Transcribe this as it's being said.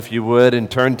If you would, and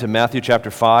turn to Matthew chapter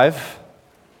 5.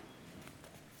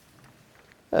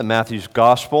 Matthew's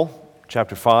Gospel,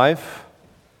 chapter 5.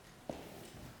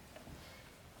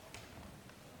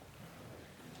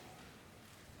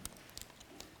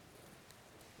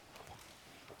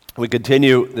 We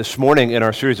continue this morning in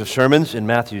our series of sermons in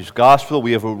Matthew's Gospel.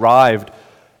 We have arrived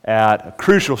at a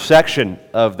crucial section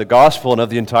of the Gospel and of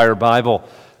the entire Bible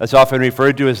that's often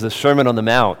referred to as the Sermon on the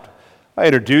Mount. I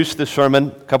introduced the sermon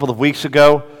a couple of weeks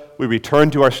ago. We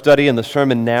return to our study in the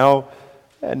sermon now,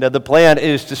 and the plan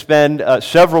is to spend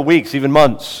several weeks, even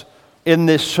months, in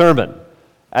this sermon,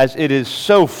 as it is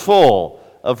so full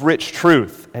of rich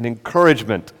truth and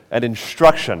encouragement and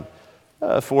instruction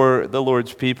for the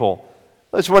Lord's people.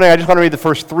 This morning, I just want to read the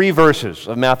first 3 verses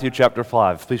of Matthew chapter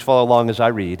 5. Please follow along as I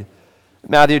read.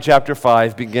 Matthew chapter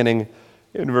 5, beginning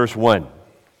in verse 1.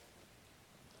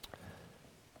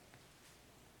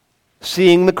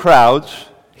 Seeing the crowds,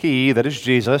 he, that is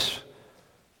Jesus,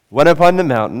 went up on the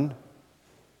mountain,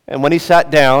 and when he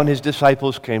sat down, his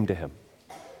disciples came to him.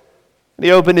 And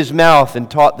he opened his mouth and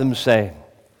taught them, saying,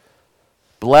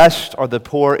 Blessed are the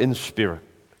poor in spirit,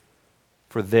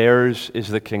 for theirs is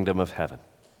the kingdom of heaven.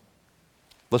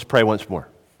 Let's pray once more.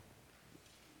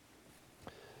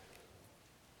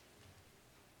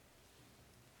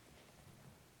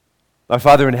 Our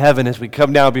Father in heaven, as we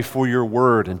come now before your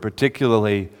word, and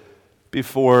particularly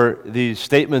before these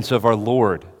statements of our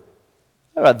Lord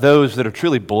about those that are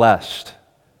truly blessed,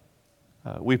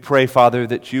 we pray, Father,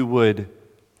 that you would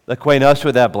acquaint us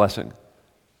with that blessing.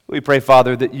 We pray,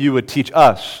 Father, that you would teach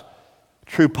us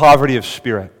true poverty of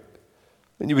spirit,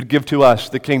 and you would give to us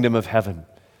the kingdom of heaven.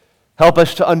 Help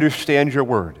us to understand your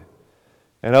word,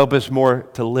 and help us more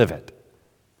to live it.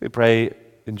 We pray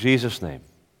in Jesus' name.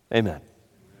 Amen.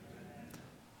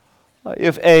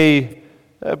 If a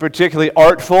particularly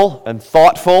artful and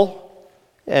thoughtful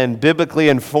and biblically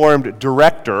informed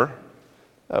director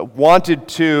wanted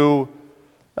to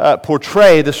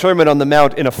portray the Sermon on the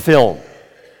Mount in a film,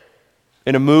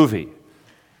 in a movie,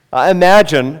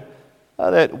 imagine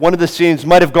that one of the scenes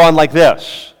might have gone like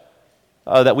this,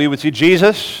 that we would see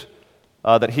Jesus,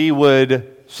 that he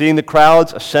would, seeing the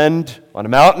crowds, ascend on a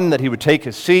mountain, that he would take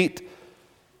his seat.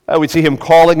 We'd see him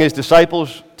calling his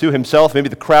disciples to himself. Maybe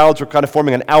the crowds are kind of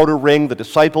forming an outer ring, the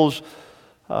disciples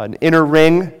an inner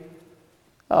ring.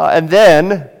 And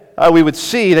then we would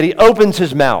see that he opens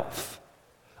his mouth,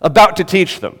 about to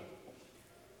teach them.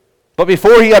 But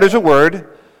before he utters a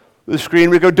word, the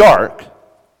screen would go dark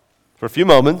for a few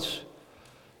moments,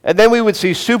 and then we would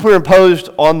see superimposed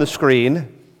on the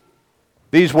screen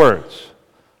these words,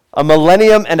 a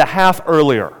millennium and a half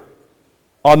earlier,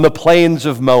 on the plains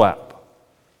of Moab.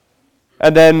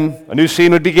 And then a new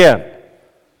scene would begin.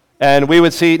 And we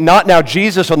would see not now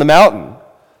Jesus on the mountain,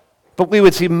 but we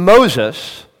would see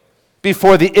Moses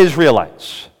before the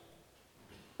Israelites.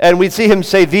 And we'd see him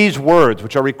say these words,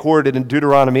 which are recorded in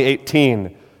Deuteronomy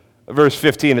 18, verse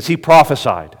 15, as he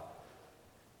prophesied.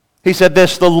 He said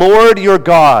this, the Lord your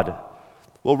God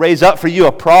will raise up for you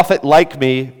a prophet like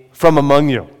me from among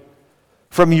you,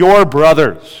 from your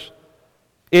brothers.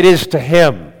 It is to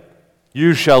him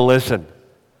you shall listen.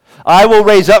 I will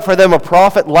raise up for them a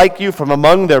prophet like you from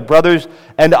among their brothers,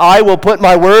 and I will put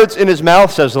my words in his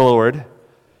mouth, says the Lord,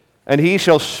 and he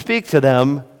shall speak to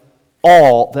them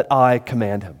all that I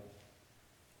command him.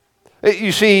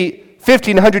 You see,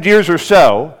 1,500 years or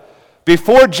so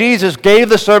before Jesus gave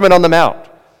the Sermon on the Mount,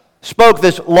 spoke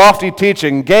this lofty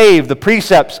teaching, gave the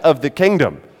precepts of the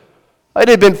kingdom, it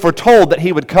had been foretold that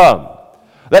he would come,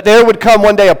 that there would come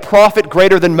one day a prophet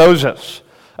greater than Moses,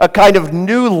 a kind of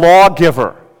new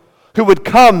lawgiver, who would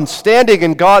come standing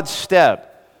in God's stead.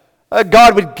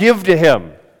 God would give to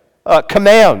him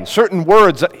commands, certain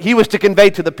words that he was to convey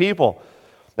to the people.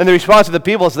 And the response of the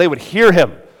people is they would hear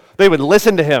him. They would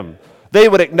listen to him. They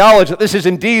would acknowledge that this is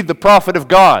indeed the prophet of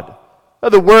God,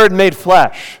 the Word made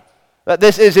flesh, that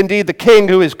this is indeed the King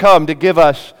who has come to give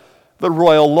us the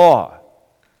royal law.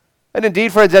 And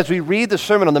indeed, friends, as we read the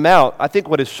Sermon on the Mount, I think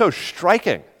what is so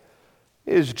striking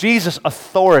is Jesus'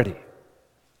 authority.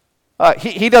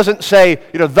 He doesn't say,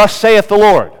 thus saith the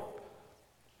Lord.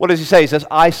 What does he say? He says,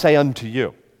 I say unto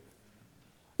you.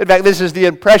 In fact, this is the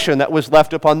impression that was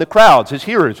left upon the crowds, his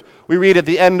hearers. We read at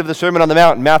the end of the Sermon on the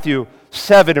Mount in Matthew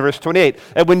 7, verse 28.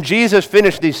 And when Jesus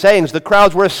finished these sayings, the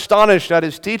crowds were astonished at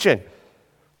his teaching.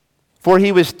 For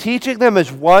he was teaching them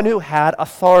as one who had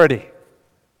authority,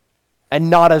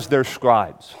 and not as their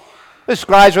scribes. The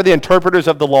scribes were the interpreters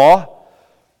of the law.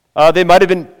 They might have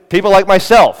been people like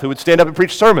myself who would stand up and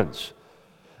preach sermons.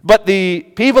 But the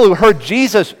people who heard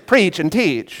Jesus preach and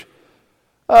teach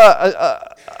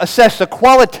assessed a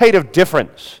qualitative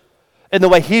difference in the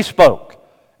way he spoke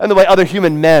and the way other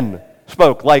human men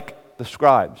spoke, like the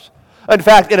scribes. In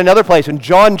fact, in another place, in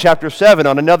John chapter 7,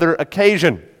 on another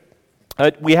occasion,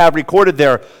 we have recorded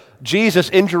there Jesus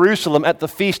in Jerusalem at the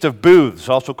Feast of Booths,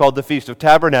 also called the Feast of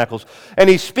Tabernacles. And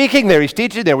he's speaking there, he's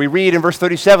teaching there. We read in verse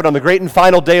 37, on the great and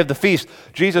final day of the feast,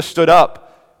 Jesus stood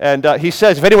up and he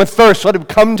says, "If anyone thirsts, let him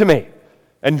come to me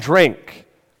and drink.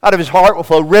 Out of his heart will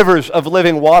flow rivers of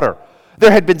living water."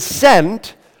 There had been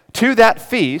sent to that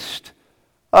feast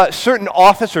certain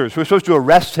officers who were supposed to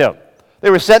arrest him. They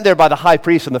were sent there by the high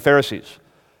priests and the Pharisees.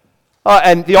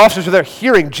 And the officers are there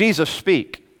hearing Jesus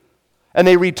speak. And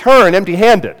they return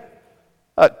empty-handed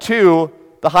to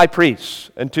the high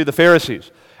priests and to the Pharisees.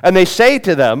 And they say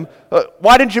to them,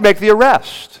 "Why didn't you make the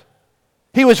arrest?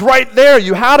 He was right there.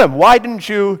 You had him. Why didn't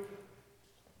you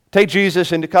take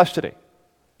Jesus into custody?"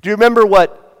 Do you remember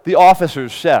what the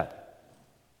officers said?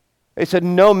 They said,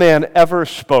 "No man ever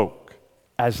spoke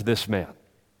as this man."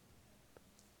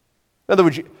 In other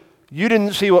words, you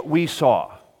didn't see what we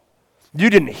saw. You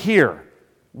didn't hear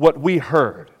what we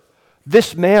heard.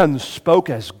 This man spoke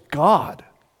as God,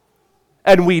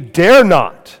 and we dare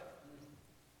not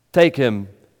take him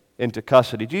into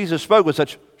custody. Jesus spoke with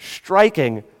such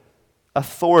striking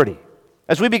authority.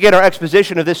 As we begin our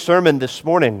exposition of this sermon this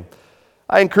morning,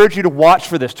 I encourage you to watch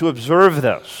for this, to observe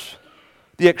this,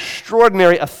 the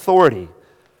extraordinary authority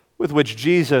with which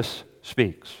Jesus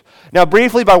speaks. Now,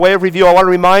 briefly, by way of review, I want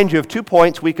to remind you of 2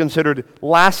 points we considered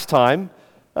last time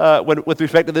with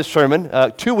respect to this sermon,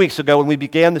 2 weeks ago when we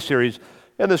began the series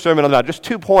in the Sermon on the Mount. Just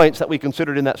 2 points that we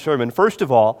considered in that sermon. First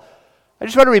of all, I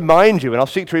just want to remind you, and I'll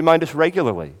seek to remind us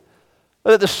regularly,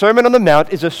 that the Sermon on the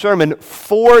Mount is a sermon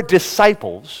for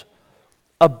disciples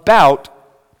about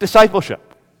discipleship.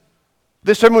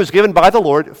 This sermon was given by the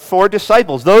Lord for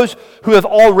disciples, those who have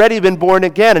already been born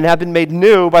again and have been made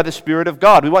new by the Spirit of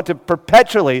God. We want to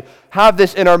perpetually have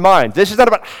this in our minds. This is not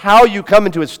about how you come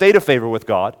into a state of favor with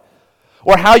God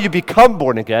or how you become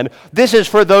born again. This is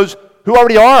for those who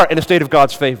already are in a state of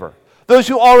God's favor, those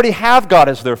who already have God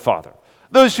as their Father,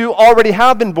 those who already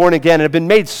have been born again and have been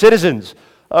made citizens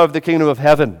of the kingdom of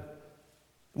heaven.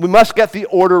 We must get the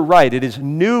order right. It is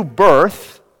new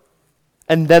birth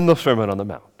and then the Sermon on the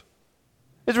Mount.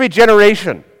 It's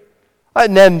regeneration,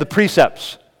 and then the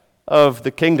precepts of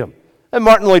the kingdom. And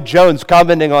Martin Lloyd-Jones,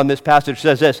 commenting on this passage,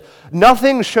 says this: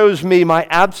 "Nothing shows me my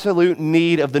absolute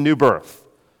need of the new birth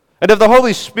and of the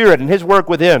Holy Spirit and His work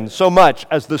within so much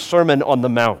as the Sermon on the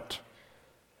Mount.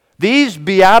 These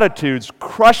Beatitudes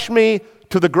crush me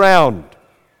to the ground.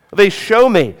 They show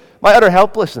me my utter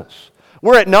helplessness.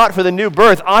 Were it not for the new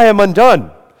birth, I am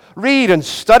undone. Read and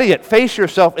study it. Face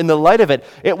yourself in the light of it.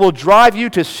 It will drive you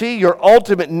to see your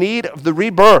ultimate need of the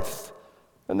rebirth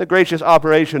and the gracious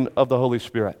operation of the Holy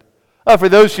Spirit." For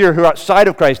those here who are outside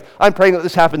of Christ, I'm praying that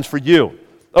this happens for you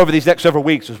over these next several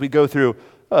weeks as we go through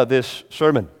this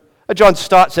sermon. John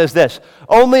Stott says this: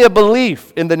 "Only a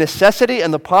belief in the necessity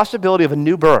and the possibility of a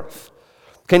new birth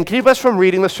can keep us from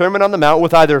reading the Sermon on the Mount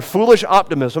with either foolish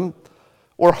optimism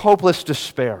or hopeless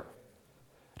despair.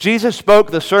 Jesus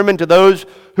spoke the sermon to those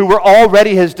who were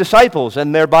already his disciples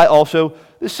and thereby also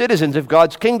the citizens of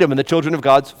God's kingdom and the children of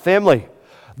God's family.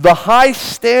 The high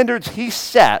standards he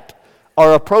set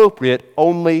are appropriate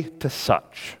only to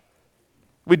such.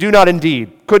 We do not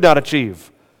indeed, could not achieve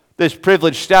this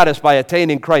privileged status by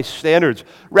attaining Christ's standards.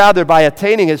 Rather, by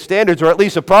attaining his standards, or at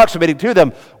least approximating to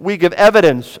them, we give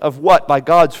evidence of what, by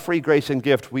God's free grace and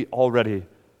gift, we already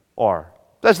are."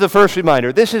 That's the first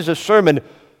reminder. This is a sermon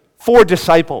for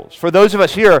disciples, for those of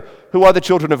us here who are the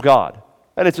children of God.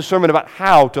 And it's a sermon about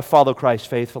how to follow Christ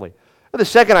faithfully. And the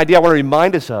second idea I want to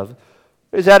remind us of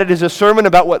is that it is a sermon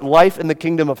about what life in the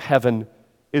kingdom of heaven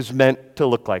is meant to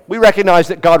look like. We recognize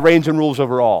that God reigns and rules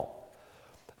over all.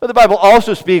 But the Bible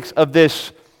also speaks of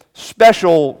this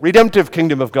special redemptive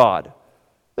kingdom of God.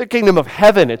 The kingdom of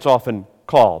heaven, it's often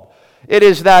called. It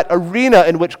is that arena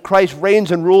in which Christ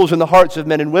reigns and rules in the hearts of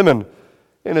men and women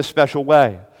in a special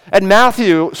way. And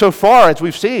Matthew, so far as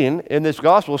we've seen in this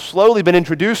gospel, has slowly been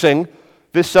introducing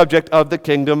this subject of the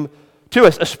kingdom to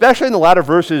us, especially in the latter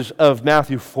verses of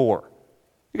Matthew 4.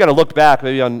 You got to look back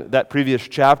maybe on that previous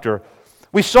chapter.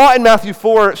 We saw in Matthew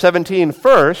 4:17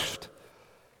 first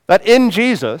that in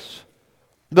Jesus,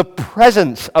 the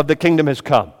presence of the kingdom has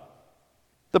come.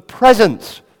 The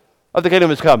presence of the kingdom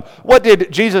has come. What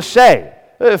did Jesus say?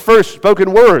 First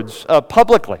spoken words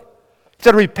publicly. He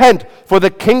said, "Repent, for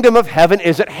the kingdom of heaven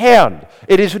is at hand.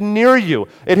 It is near you.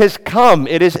 It has come.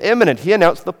 It is imminent." He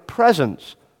announced the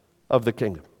presence of the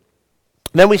kingdom.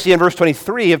 And then we see in verse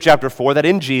 23 of chapter 4 that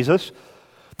in Jesus,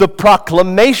 the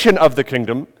proclamation of the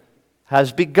kingdom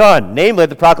has begun, namely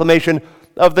the proclamation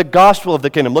of the gospel of the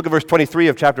kingdom. Look at verse 23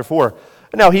 of chapter 4.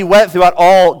 Now, he went throughout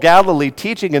all Galilee,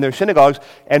 teaching in their synagogues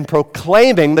and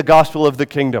proclaiming the gospel of the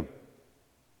kingdom.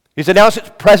 He's announced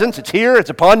its presence, it's here, it's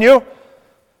upon you,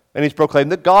 and he's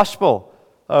proclaimed the gospel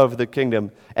of the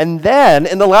kingdom. And then,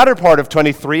 in the latter part of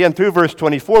 23 and through verse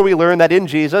 24, we learn that in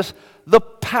Jesus, the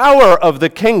power of the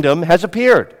kingdom has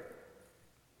appeared.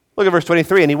 Look at verse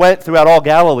 23. And he went throughout all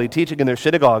Galilee, teaching in their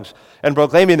synagogues and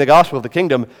proclaiming the gospel of the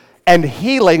kingdom and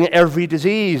healing every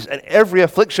disease and every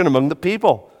affliction among the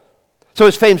people. So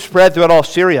his fame spread throughout all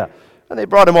Syria, and they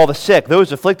brought him all the sick,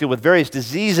 those afflicted with various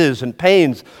diseases and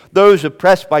pains, those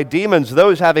oppressed by demons,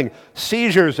 those having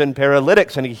seizures and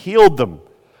paralytics, and he healed them.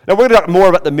 Now we're going to talk more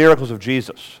about the miracles of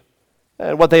Jesus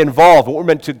and what they involve, what we're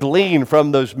meant to glean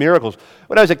from those miracles.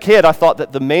 When I was a kid, I thought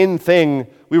that the main thing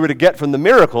we were to get from the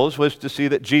miracles was to see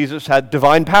that Jesus had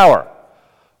divine power.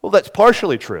 Well, that's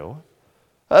partially true,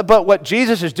 but what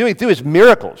Jesus is doing through his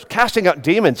miracles, casting out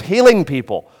demons, healing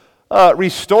people,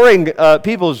 restoring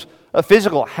people's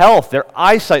physical health, their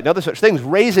eyesight, and other such things,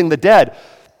 raising the dead,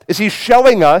 is he's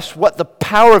showing us what the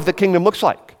power of the kingdom looks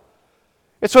like.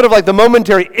 It's sort of like the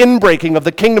momentary inbreaking of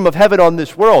the kingdom of heaven on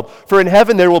this world. For in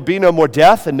heaven there will be no more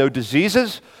death and no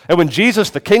diseases. And when Jesus,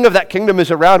 the king of that kingdom,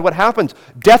 is around, what happens?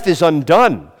 Death is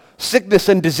undone. Sickness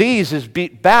and disease is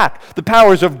beat back. The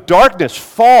powers of darkness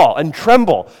fall and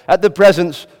tremble at the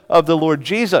presence of the Lord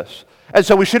Jesus. And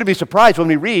so we shouldn't be surprised when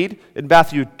we read in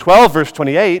Matthew 12, verse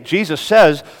 28, Jesus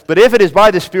says, "But if it is by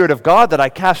the Spirit of God that I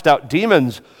cast out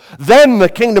demons, then the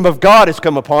kingdom of God has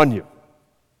come upon you."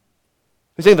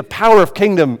 He's saying the power of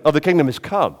the kingdom has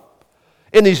come.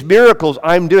 In these miracles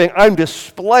I'm doing, I'm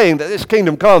displaying that this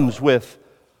kingdom comes with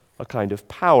a kind of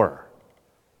power.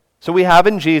 So we have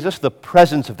in Jesus the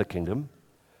presence of the kingdom,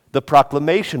 the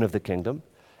proclamation of the kingdom,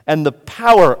 and the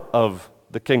power of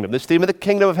the kingdom. This theme of the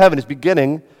kingdom of heaven is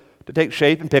beginning to take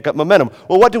shape and pick up momentum.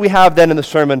 Well, what do we have then in the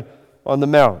Sermon on the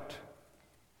Mount?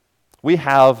 We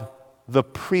have the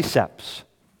precepts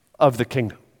of the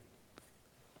kingdom.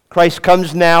 Christ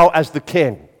comes now as the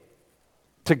king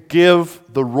to give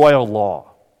the royal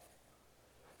law.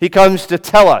 He comes to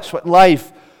tell us what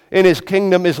life in his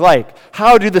kingdom is like.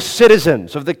 How do the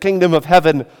citizens of the kingdom of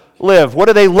heaven live? What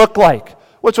do they look like?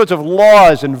 What sorts of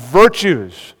laws and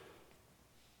virtues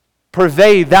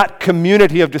pervade that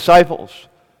community of disciples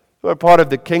who are part of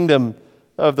the kingdom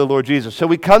of the Lord Jesus? So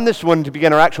we come this morning to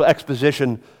begin our actual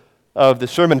exposition of the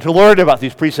sermon, to learn about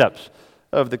these precepts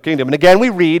of the kingdom. And again, we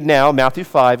read now Matthew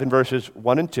 5 in verses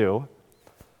 1 and 2.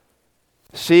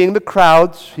 Seeing the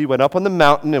crowds, he went up on the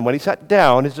mountain, and when he sat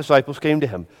down, his disciples came to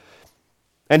him.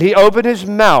 And he opened his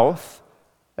mouth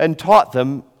and taught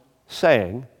them,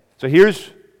 saying, so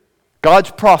here's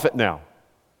God's prophet now,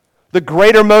 the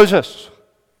greater Moses,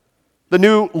 the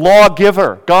new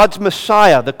lawgiver, God's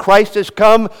Messiah. The Christ has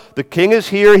come, the King is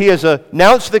here, he has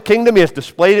announced the kingdom, he has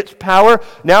displayed its power.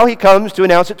 Now he comes to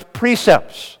announce its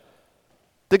precepts,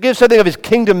 to give something of his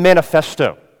kingdom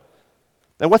manifesto.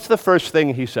 And what's the first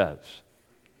thing he says?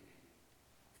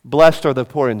 Blessed are the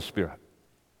poor in spirit,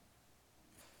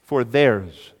 for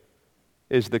theirs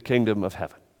is the kingdom of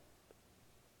heaven.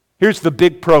 Here's the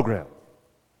big program.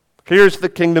 Here's the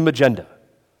kingdom agenda.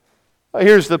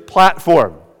 Here's the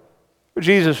platform for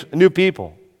Jesus, a new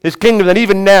people. His kingdom that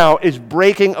even now is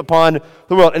breaking upon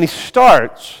the world. And he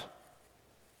starts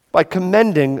by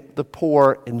commending the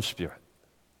poor in spirit.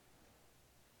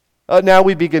 Now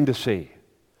we begin to see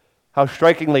how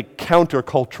strikingly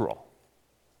countercultural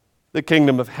the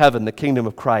kingdom of heaven, the kingdom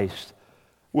of Christ,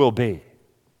 will be.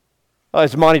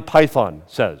 As Monty Python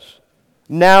says,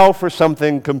 now for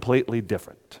something completely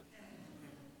different.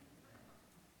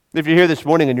 If you're here this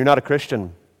morning and you're not a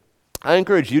Christian, I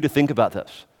encourage you to think about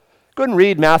this. Go ahead and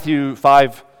read Matthew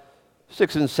 5,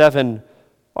 6, and 7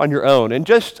 on your own and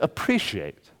just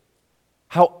appreciate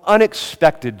how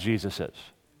unexpected Jesus is.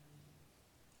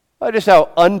 Just how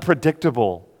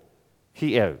unpredictable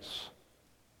he is.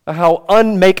 How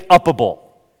unmake-upable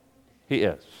he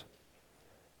is.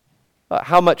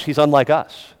 How much he's unlike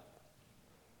us.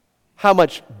 How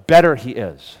much better he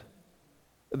is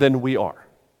than we are.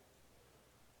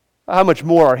 How much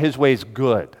more are his ways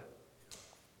good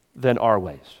than our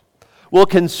ways. We'll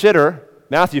consider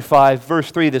Matthew 5, verse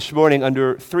 3 this morning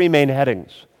under three main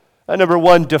headings. Number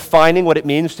one, defining what it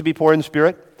means to be poor in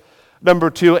spirit. Number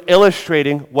two,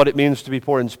 illustrating what it means to be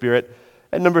poor in spirit.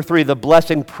 And number three, the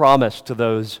blessing promised to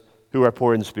those who are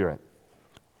poor in spirit.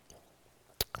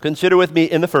 Consider with me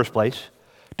in the first place,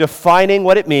 defining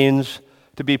what it means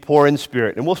to be poor in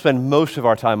spirit. And we'll spend most of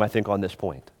our time, I think, on this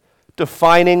point.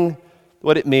 Defining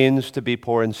what it means to be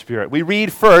poor in spirit. We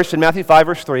read first in Matthew 5,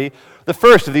 verse 3, the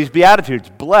first of these Beatitudes.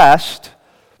 Blessed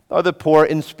are the poor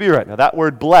in spirit. Now, that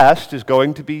word blessed is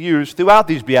going to be used throughout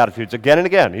these Beatitudes again and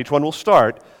again. Each one will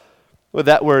start with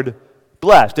that word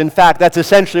blessed. In fact, that's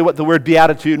essentially what the word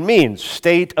beatitude means,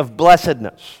 state of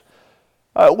blessedness.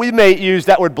 We may use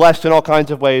that word blessed in all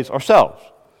kinds of ways ourselves.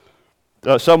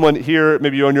 Someone here,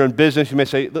 maybe you own your own business, you may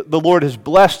say, the Lord has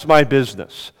blessed my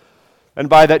business. And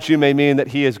by that you may mean that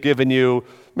he has given you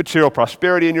material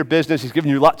prosperity in your business, he's given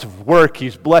you lots of work,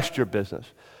 he's blessed your business.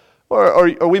 Or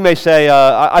we may say,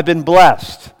 I've been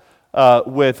blessed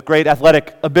with great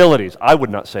athletic abilities. I would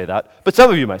not say that, but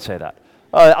some of you might say that.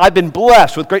 I've been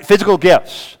blessed with great physical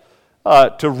gifts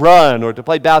to run or to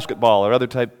play basketball or other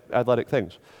type athletic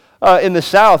things. In the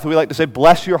South, we like to say,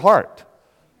 bless your heart.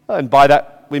 And by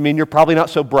that, we mean you're probably not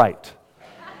so bright.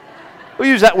 We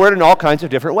use that word in all kinds of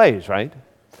different ways, right?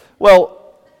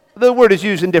 Well, the word is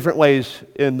used in different ways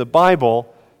in the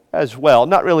Bible as well.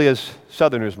 Not really as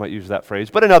Southerners might use that phrase,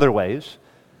 but in other ways.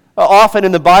 Often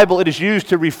in the Bible, it is used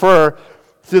to refer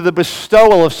to the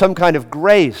bestowal of some kind of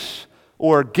grace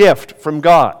or gift from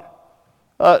God.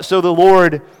 So the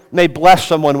Lord may bless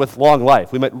someone with long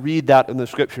life. We might read that in the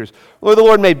Scriptures. Or the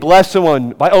Lord may bless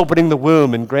someone by opening the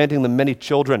womb and granting them many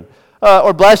children.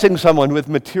 Or blessing someone with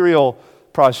material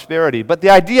prosperity. But the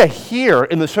idea here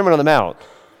in the Sermon on the Mount,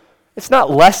 it's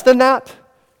not less than that,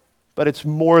 but it's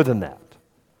more than that.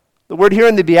 The word here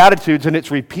in the Beatitudes and its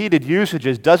repeated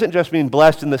usages doesn't just mean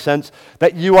blessed in the sense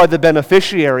that you are the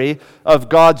beneficiary of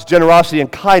God's generosity and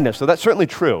kindness. So that's certainly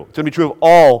true. It's going to be true of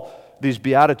all these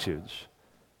Beatitudes.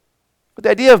 But the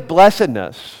idea of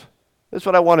blessedness, this is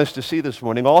what I want us to see this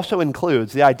morning, also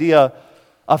includes the idea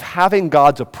of having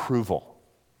God's approval,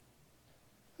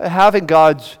 having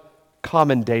God's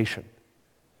commendation.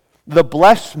 The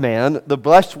blessed man, the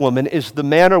blessed woman, is the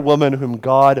man or woman whom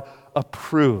God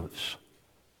approves.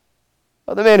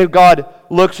 The man who God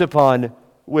looks upon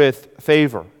with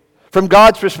favor. From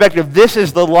God's perspective, this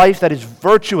is the life that is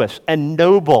virtuous and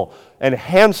noble and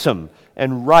handsome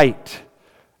and right.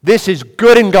 This is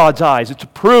good in God's eyes. It's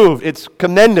approved. It's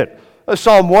commended.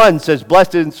 Psalm 1 says,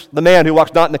 blessed is the man who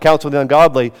walks not in the counsel of the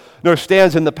ungodly, nor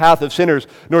stands in the path of sinners,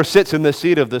 nor sits in the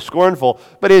seat of the scornful,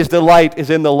 but his delight is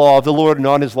in the law of the Lord, and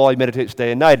on his law he meditates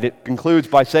day and night. And it concludes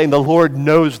by saying, the Lord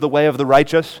knows the way of the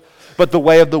righteous, but the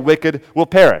way of the wicked will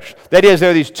perish. That is,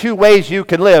 there are these two ways you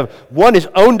can live. One is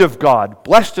owned of God,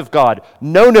 blessed of God,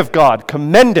 known of God,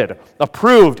 commended,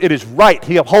 approved. It is right.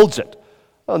 He upholds it.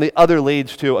 And the other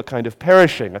leads to a kind of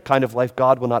perishing, a kind of life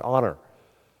God will not honor.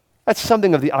 That's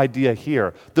something of the idea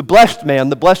here. The blessed man,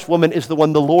 the blessed woman is the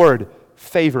one the Lord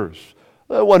favors,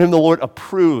 the one whom the Lord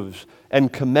approves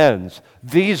and commends.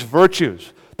 These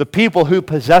virtues, the people who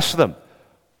possess them,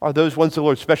 are those ones the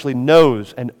Lord especially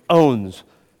knows and owns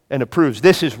and approves.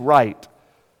 This is right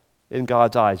in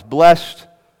God's eyes. Blessed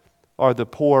are the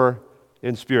poor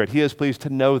in spirit. He is pleased to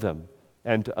know them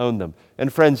and to own them.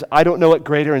 And friends, I don't know what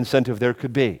greater incentive there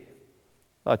could be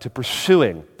to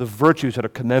pursuing the virtues that are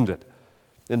commended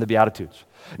in the Beatitudes.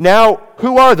 Now,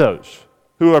 who are those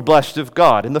who are blessed of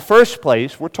God? In the first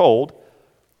place, we're told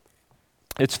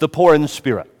it's the poor in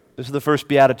spirit. This is the first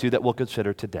Beatitude that we'll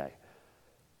consider today.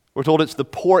 We're told it's the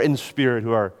poor in spirit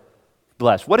who are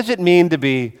blessed. What does it mean to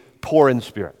be poor in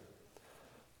spirit?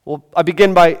 Well, I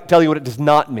begin by telling you what it does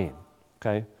not mean.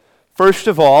 Okay? First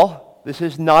of all, this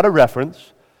is not a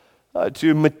reference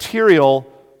to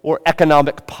material or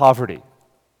economic poverty.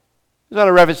 It's not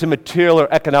a reference to material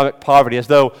or economic poverty, as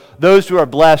though those who are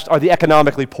blessed are the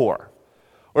economically poor.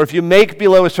 Or if you make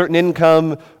below a certain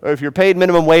income, or if you're paid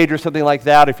minimum wage or something like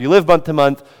that, if you live month to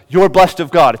month, you're blessed of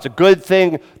God. It's a good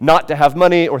thing not to have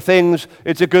money or things.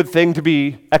 It's a good thing to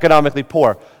be economically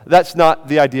poor. That's not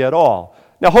the idea at all.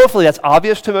 Now, hopefully that's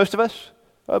obvious to most of us,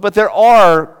 but there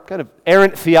are kind of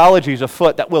errant theologies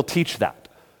afoot that will teach that.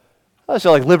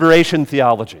 So like liberation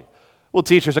theology will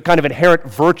teach there's a kind of inherent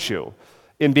virtue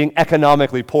in being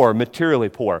economically poor, materially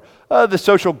poor. The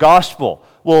social gospel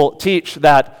will teach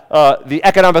that the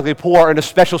economically poor are in a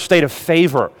special state of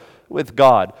favor with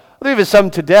God. There are even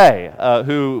some today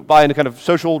who buy into kind of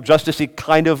social justice-y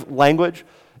kind of language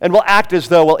and will act as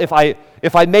though, well, if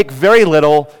I make very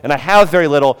little and I have very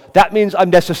little, that means I'm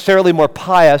necessarily more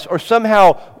pious or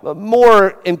somehow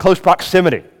more in close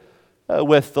proximity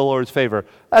with the Lord's favor.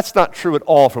 That's not true at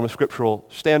all from a scriptural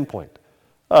standpoint.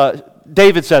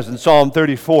 David says in Psalm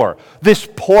 34, this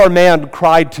poor man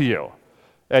cried to you,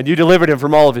 and you delivered him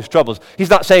from all of his troubles. He's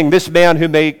not saying this man who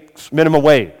makes minimum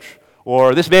wage,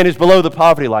 or this man who's below the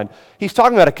poverty line. He's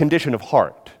talking about a condition of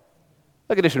heart,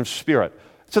 a condition of spirit.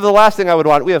 So the last thing I would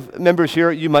want, we have members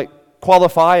here, you might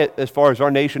qualify as far as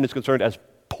our nation is concerned as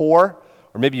poor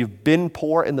or maybe you've been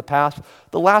poor in the past,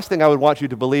 the last thing I would want you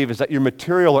to believe is that your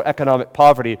material or economic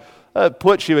poverty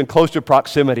puts you in closer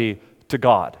proximity to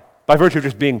God by virtue of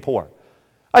just being poor.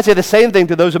 I'd say the same thing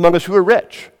to those among us who are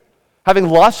rich. Having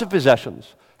lots of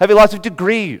possessions, having lots of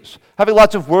degrees, having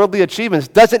lots of worldly achievements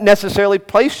doesn't necessarily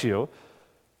place you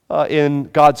in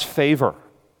God's favor.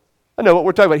 I know what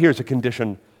we're talking about here is a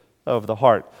condition of the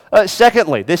heart.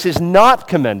 Secondly, this is not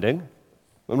commending,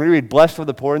 when we read blessed are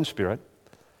the poor in spirit,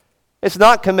 it's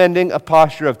not commending a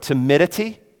posture of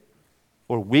timidity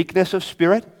or weakness of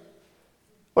spirit,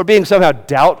 or being somehow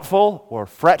doubtful or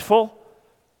fretful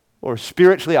or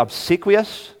spiritually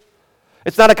obsequious.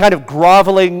 It's not a kind of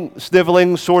groveling,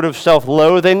 sniveling sort of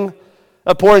self-loathing.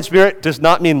 A poor in spirit does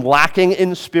not mean lacking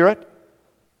in spirit,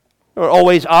 or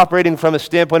always operating from a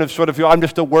standpoint of sort of, I'm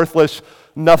just a worthless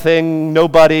nothing,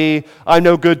 nobody, I'm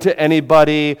no good to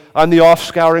anybody, I'm the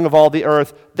offscouring of all the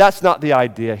earth. That's not the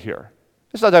idea here.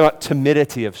 It's not talking about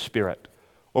timidity of spirit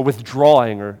or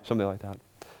withdrawing or something like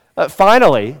that.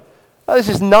 Finally, this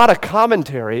is not a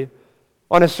commentary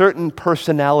on a certain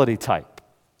personality type.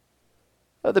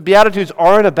 The Beatitudes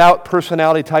aren't about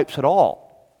personality types at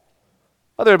all.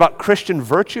 They're about Christian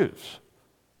virtues.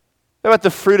 They're about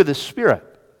the fruit of the Spirit.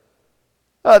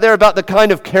 They're about the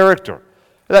kind of character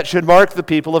that should mark the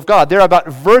people of God. They're about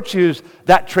virtues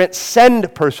that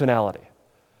transcend personality.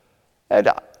 And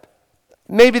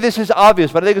maybe this is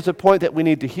obvious, but I think it's a point that we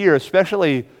need to hear,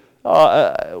 especially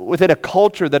within a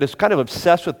culture that is kind of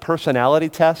obsessed with personality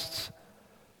tests.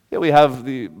 We have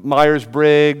the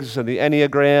Myers-Briggs and the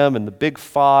Enneagram and the Big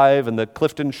Five and the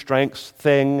Clifton Strengths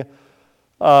thing.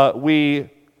 We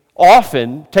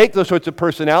often take those sorts of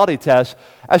personality tests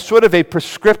as sort of a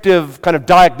prescriptive kind of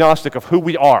diagnostic of who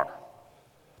we are.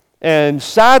 And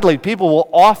sadly, people will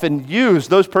often use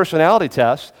those personality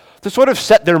tests to sort of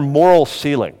set their moral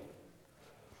ceiling.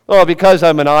 Oh, because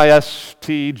I'm an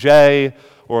ISTJ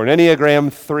or an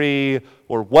Enneagram 3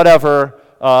 or whatever,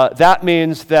 that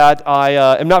means that I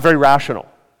am not very rational.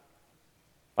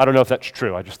 I don't know if that's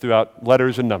true. I just threw out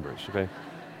letters and numbers, okay?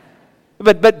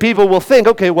 But people will think,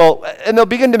 okay, well, and they'll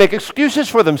begin to make excuses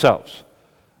for themselves.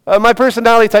 My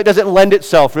personality type doesn't lend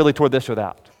itself really toward this or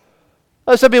that.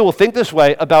 Some people will think this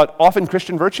way about often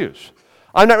Christian virtues.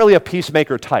 I'm not really a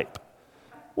peacemaker type.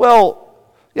 Well,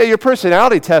 yeah, your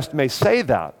personality test may say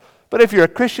that, but if you're a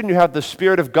Christian, you have the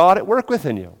Spirit of God at work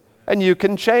within you, and you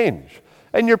can change.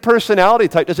 And your personality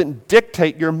type doesn't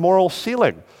dictate your moral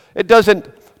ceiling. It doesn't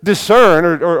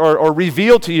discern or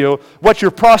reveal to you what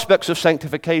your prospects of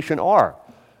sanctification are.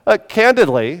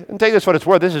 Candidly, and take this for what it's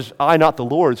worth, this is I, not the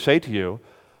Lord, say to you,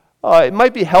 it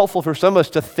might be helpful for some of us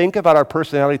to think about our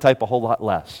personality type a whole lot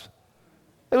less.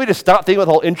 Maybe we just stop thinking about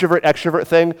the whole introvert-extrovert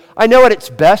thing. I know at its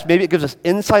best, maybe it gives us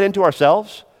insight into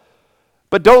ourselves,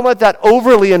 but don't let that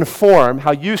overly inform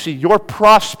how you see your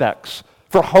prospects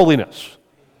for holiness,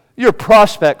 your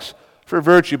prospects for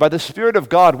virtue. By the Spirit of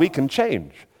God, we can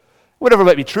change. Whatever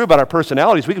might be true about our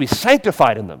personalities, we can be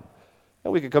sanctified in them,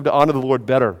 and we can come to honor the Lord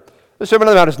better. The Sermon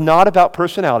on the Mount is not about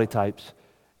personality types.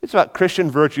 It's about Christian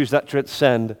virtues that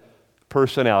transcend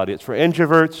personality. It's for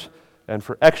introverts and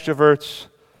for extroverts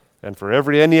and for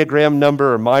every Enneagram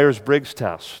number or Myers-Briggs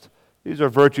test. These are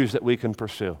virtues that we can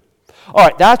pursue. All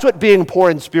right, that's what being poor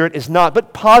in spirit is not.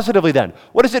 But positively then,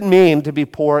 what does it mean to be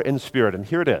poor in spirit? And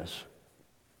here it is.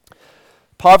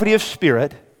 Poverty of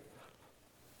spirit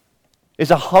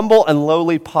is a humble and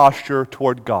lowly posture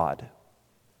toward God.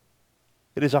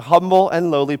 It is a humble and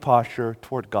lowly posture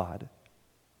toward God.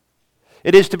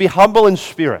 It is to be humble in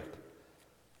spirit,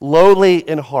 lowly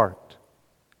in heart,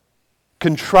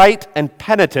 contrite and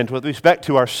penitent with respect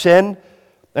to our sin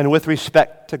and with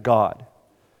respect to God.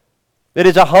 It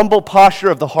is a humble posture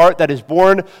of the heart that is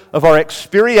born of our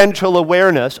experiential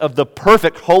awareness of the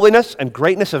perfect holiness and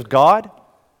greatness of God,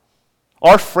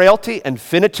 our frailty and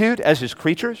finitude as His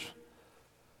creatures,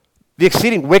 the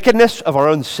exceeding wickedness of our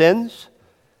own sins,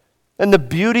 and the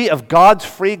beauty of God's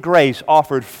free grace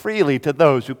offered freely to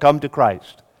those who come to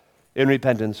Christ in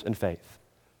repentance and faith.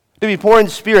 To be poor in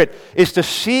spirit is to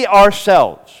see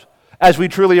ourselves as we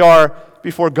truly are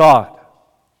before God,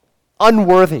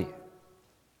 unworthy,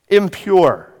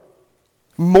 impure,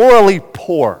 morally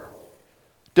poor,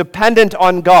 dependent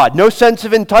on God, no sense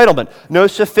of entitlement, no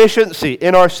sufficiency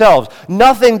in ourselves,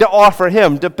 nothing to offer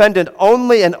Him, dependent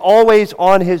only and always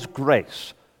on His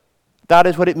grace. That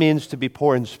is what it means to be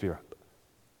poor in spirit.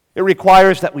 It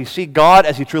requires that we see God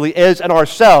as He truly is and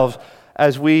ourselves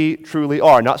as we truly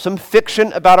are. Not some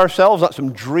fiction about ourselves, not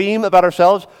some dream about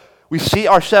ourselves. We see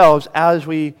ourselves as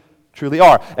we truly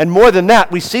are. And more than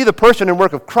that, we see the person and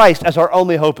work of Christ as our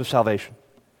only hope of salvation.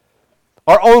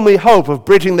 Our only hope of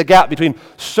bridging the gap between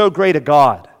so great a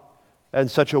God and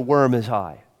such a worm as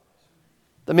I.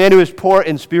 The man who is poor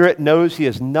in spirit knows he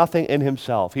has nothing in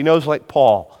himself. He knows, like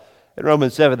Paul in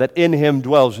Romans 7, that in him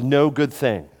dwells no good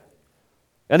thing.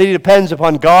 And he depends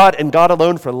upon God and God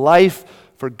alone for life,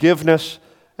 forgiveness,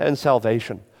 and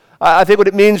salvation. I think what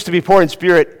it means to be poor in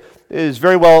spirit is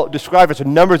very well described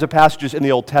in numbers of passages in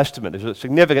the Old Testament. There's a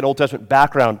significant Old Testament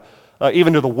background,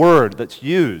 even to the word that's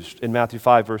used in Matthew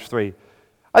 5, verse 3.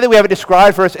 I think we have it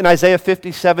described for us in Isaiah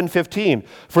 57:15.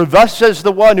 For thus says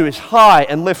the one who is high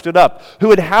and lifted up,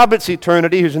 who inhabits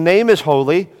eternity, whose name is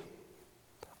holy.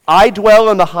 I dwell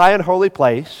in the high and holy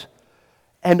place,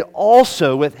 and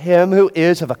also with him who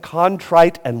is of a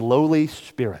contrite and lowly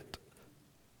spirit.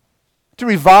 To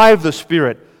revive the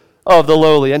spirit of the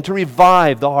lowly and to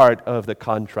revive the heart of the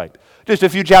contrite. Just a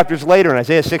few chapters later in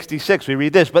Isaiah 66, we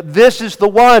read this, but this is the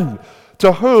one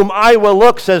to whom I will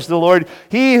look, says the Lord,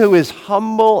 he who is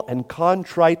humble and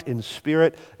contrite in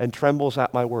spirit and trembles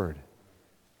at my word.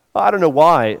 I don't know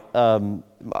why.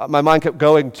 My mind kept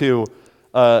going to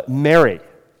Mary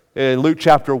in Luke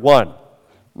chapter 1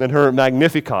 and her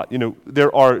Magnificat. You know,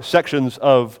 there are sections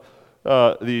of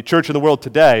the church in the world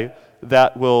today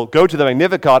that will go to the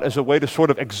Magnificat as a way to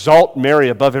sort of exalt Mary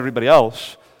above everybody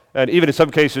else, and even in some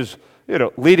cases,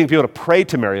 leading people to pray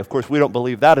to Mary. Of course, we don't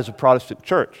believe that as a Protestant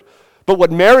church. But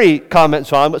what Mary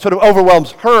comments on, what sort of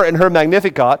overwhelms her in her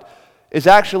Magnificat, is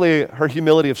actually her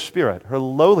humility of spirit, her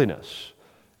lowliness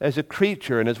as a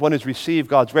creature and as one who's received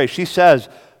God's grace. She says,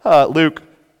 Luke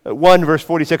 1, verse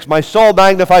 46, my soul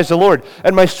magnifies the Lord,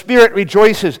 and my spirit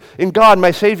rejoices in God,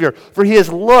 my Savior, for he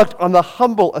has looked on the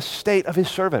humble estate of his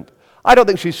servant. I don't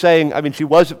think she's saying, she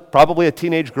was probably a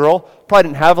teenage girl, probably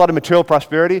didn't have a lot of material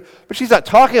prosperity, but she's not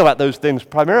talking about those things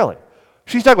primarily.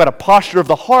 She's talking about a posture of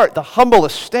the heart, the humble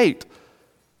estate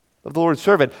of the Lord's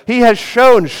servant. He has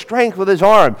shown strength with his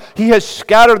arm. He has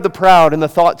scattered the proud in the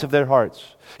thoughts of their hearts.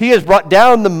 He has brought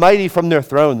down the mighty from their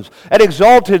thrones and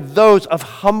exalted those of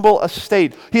humble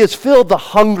estate. He has filled the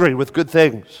hungry with good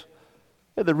things,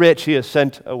 and the rich he has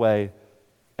sent away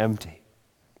empty.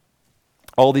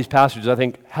 All these passages, I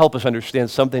think, help us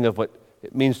understand something of what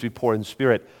it means to be poor in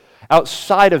spirit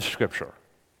outside of Scripture.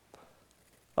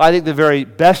 I think the very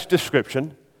best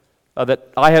description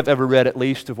that I have ever read, at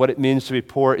least, of what it means to be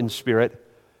poor in spirit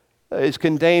is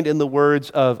contained in the words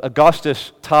of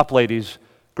Augustus Toplady's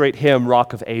great hymn,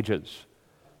 Rock of Ages.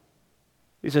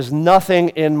 He says, nothing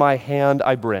in my hand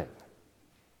I bring,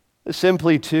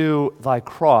 simply to thy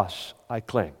cross I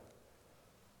cling.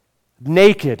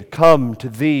 Naked come to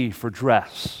thee for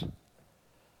dress,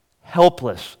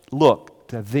 helpless look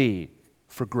to thee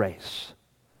for grace.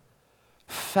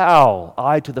 Foul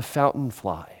I to the fountain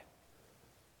fly,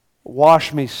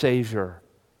 wash me, Savior,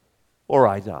 or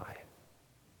I die.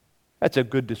 That's a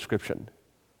good description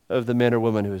of the man or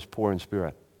woman who is poor in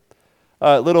spirit.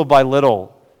 Little by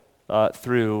little,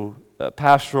 through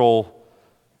pastoral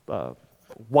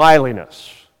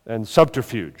wiliness and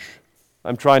subterfuge,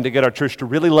 I'm trying to get our church to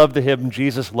really love the hymn,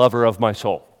 Jesus, Lover of My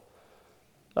Soul.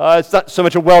 It's not so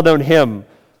much a well-known hymn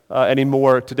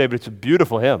anymore today, but it's a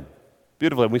beautiful hymn.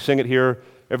 Beautiful hymn. We sing it here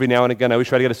every now and again. I always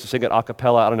try to get us to sing it a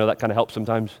cappella. I don't know, that kind of helps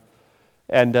sometimes.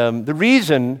 And the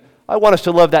reason I want us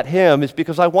to love that hymn is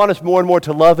because I want us more and more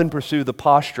to love and pursue the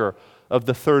posture of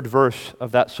the third verse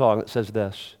of that song that says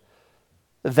this,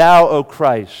 Thou, O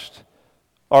Christ,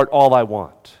 art all I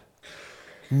want.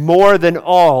 More than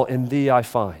all in thee I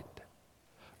find.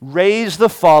 Raise the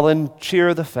fallen,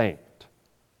 cheer the faint.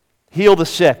 Heal the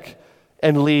sick,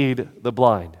 and lead the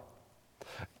blind.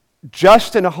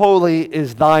 Just and holy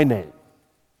is thy name.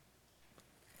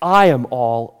 I am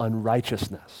all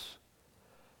unrighteousness.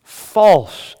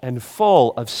 False and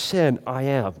full of sin I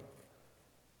am.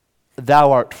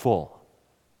 Thou art full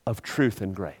of truth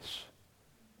and grace.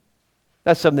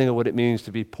 That's something of what it means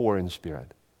to be poor in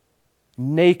spirit.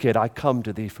 Naked I come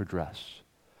to thee for dress.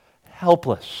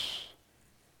 Helpless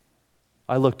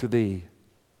I look to thee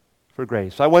for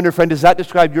grace. I wonder, friend, does that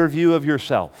describe your view of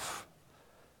yourself?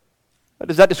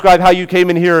 Does that describe how you came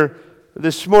in here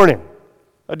this morning?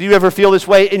 Do you ever feel this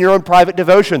way in your own private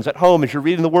devotions at home as you're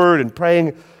reading the Word and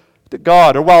praying to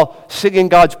God, or while singing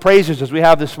God's praises as we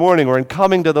have this morning, or in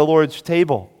coming to the Lord's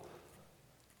table?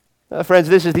 Friends,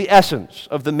 this is the essence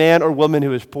of the man or woman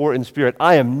who is poor in spirit.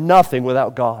 I am nothing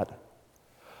without God.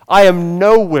 I am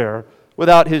nowhere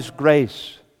without His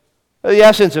grace. The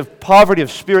essence of poverty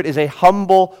of spirit is a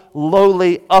humble,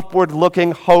 lowly,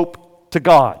 upward-looking hope to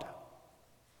God.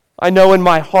 I know in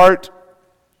my heart,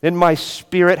 in my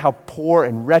spirit, how poor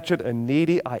and wretched and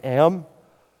needy I am,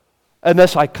 and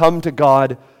thus I come to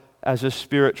God as a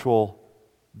spiritual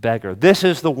beggar. This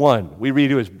is the one we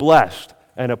read who is blessed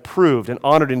and approved and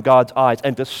honored in God's eyes,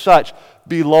 and to such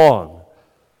belong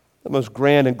the most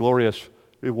grand and glorious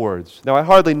rewards. Now, I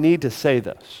hardly need to say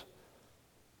this,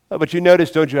 but you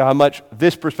notice, don't you, how much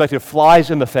this perspective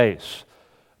flies in the face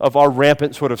of our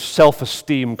rampant sort of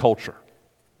self-esteem culture.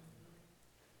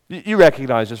 You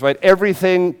recognize this, right?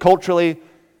 Everything culturally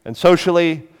and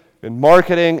socially, in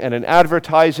marketing and in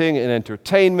advertising and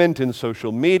entertainment and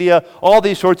social media, all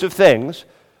these sorts of things,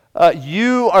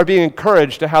 you are being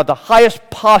encouraged to have the highest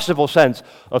possible sense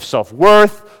of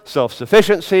self-worth,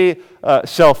 self-sufficiency,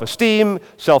 self-esteem,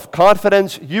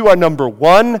 self-confidence. You are number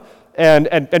one,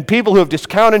 and people who have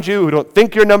discounted you, who don't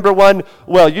think you're number one,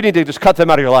 well, you need to just cut them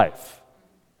out of your life.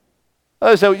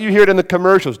 So you hear it in the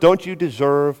commercials. Don't you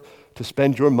deserve to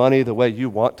spend your money the way you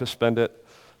want to spend it?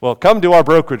 Well, come to our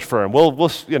brokerage firm. Don't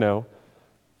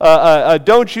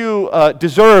you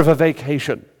deserve a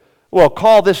vacation? Well,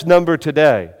 call this number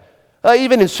today.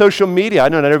 Even in social media, I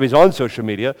know not everybody's on social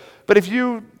media, but if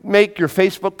you make your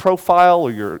Facebook profile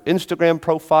or your Instagram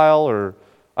profile, or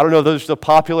I don't know if those are still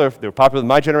popular, if they're popular in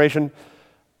my generation,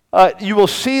 you will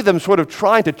see them sort of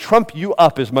trying to trump you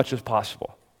up as much as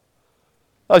possible.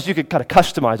 So you can kind of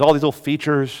customize all these little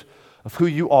features of who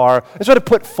you are and sort of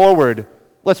put forward,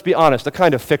 let's be honest, a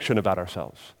kind of fiction about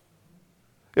ourselves.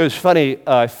 It was funny,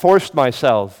 I forced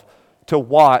myself to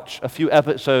watch a few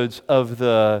episodes of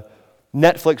the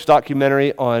Netflix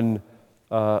documentary on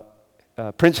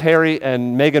Prince Harry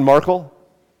and Meghan Markle.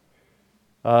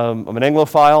 I'm an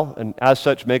Anglophile, and as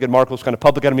such, Meghan Markle is kind of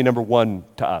public enemy number one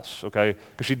to us, okay?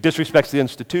 Because she disrespects the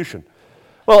institution.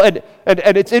 Well, and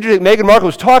it's interesting, Meghan Markle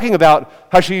was talking about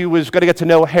how she was going to get to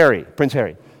know Harry, Prince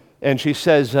Harry. And she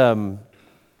says,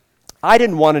 I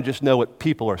didn't want to just know what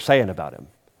people are saying about him.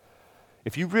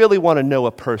 If you really want to know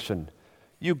a person,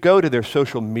 you go to their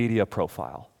social media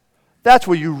profile. That's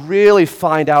where you really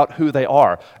find out who they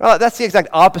are. That's the exact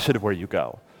opposite of where you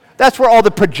go. That's where all the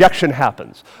projection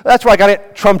happens. That's where I got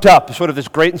it trumped up as sort of this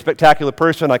great and spectacular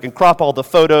person. I can crop all the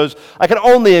photos. I can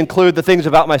only include the things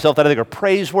about myself that I think are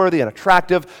praiseworthy and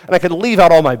attractive, and I can leave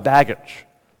out all my baggage.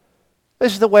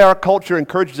 This is the way our culture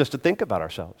encourages us to think about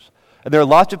ourselves. And there are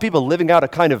lots of people living out a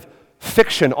kind of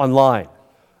fiction online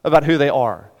about who they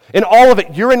are. In all of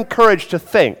it, you're encouraged to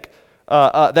think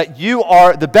that you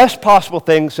are the best possible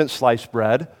thing since sliced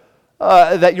bread,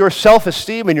 that your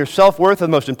self-esteem and your self-worth are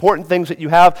the most important things that you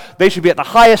have. They should be at the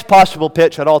highest possible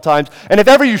pitch at all times. And if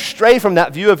ever you stray from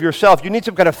that view of yourself, you need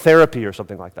some kind of therapy or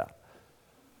something like that.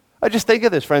 I just think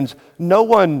of this, friends. No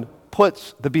one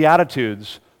puts the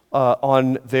Beatitudes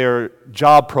on their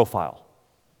job profile.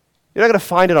 You're not going to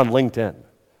find it on LinkedIn.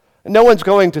 And no one's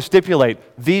going to stipulate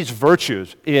these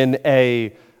virtues in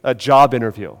a job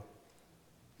interview.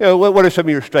 You know, what are some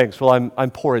of your strengths? Well, I'm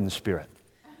poor in spirit.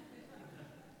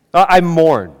 I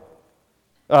mourn.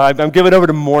 I'm given over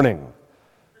to mourning.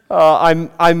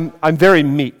 I'm very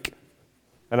meek,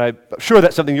 and I'm sure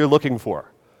that's something you're looking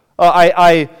for.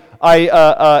 I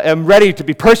am ready to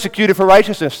be persecuted for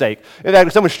righteousness' sake. In fact,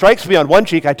 if someone strikes me on one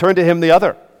cheek, I turn to him the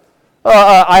other.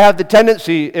 I have the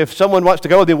tendency, if someone wants to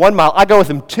go with me 1 mile, I go with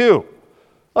him 2.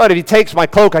 And if he takes my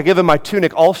cloak, I give him my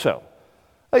tunic also.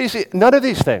 You see, none of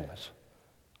these things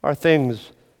are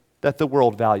things that the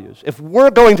world values. If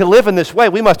we're going to live in this way,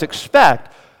 we must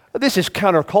expect this is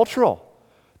countercultural.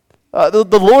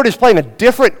 The Lord is playing a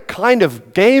different kind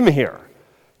of game here.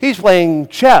 He's playing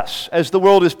chess as the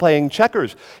world is playing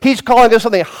checkers. He's calling us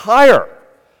something higher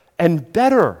and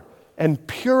better and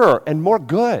purer and more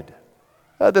good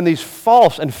than these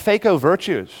false and fake-o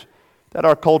virtues that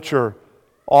our culture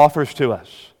offers to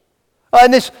us.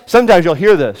 And this, sometimes you'll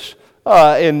hear this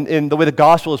in the way the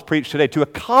gospel is preached today, to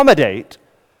accommodate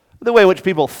the way in which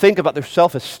people think about their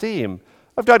self-esteem.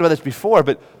 I've talked about this before,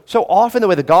 but so often the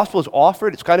way the gospel is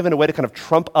offered, it's kind of in a way to kind of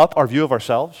trump up our view of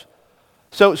ourselves.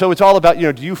 So it's all about,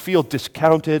 do you feel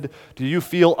discounted? Do you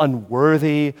feel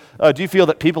unworthy? Do you feel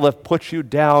that people have put you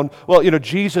down? Well,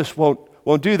 Jesus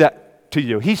won't do that to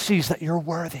you. He sees that you're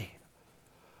worthy.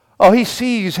 Oh, he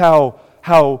sees how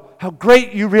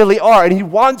great you really are, and he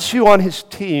wants you on his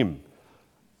team.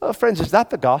 Friends, is that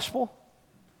the gospel?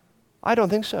 I don't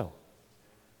think so.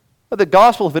 The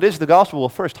gospel, if it is the gospel, will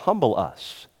first humble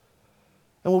us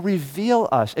and will reveal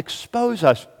us, expose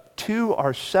us to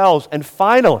ourselves, and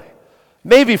finally,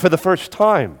 maybe for the first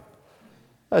time,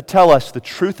 tell us the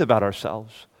truth about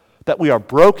ourselves, that we are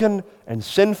broken and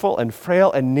sinful and frail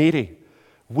and needy.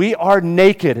 We are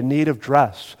naked in need of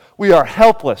dress. We are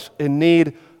helpless in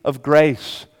need of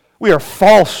grace. We are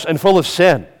false and full of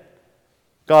sin.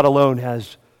 God alone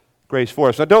has grace for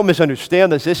us. Now, don't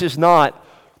misunderstand this. This is not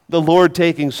the Lord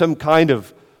taking some kind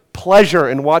of pleasure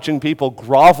in watching people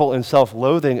grovel in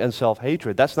self-loathing and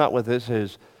self-hatred. That's not what this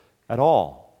is at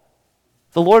all.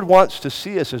 The Lord wants to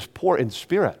see us as poor in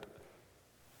spirit.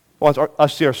 wants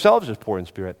us to see ourselves as poor in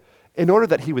spirit in order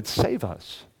that he would save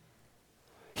us.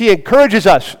 He encourages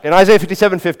us in Isaiah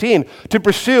 57:15 to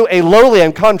pursue a lowly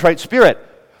and contrite spirit,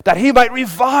 that he might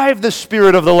revive the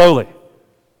spirit of the lowly.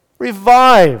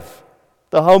 Revive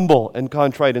the humble and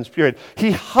contrite in spirit.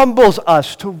 He humbles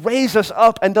us to raise us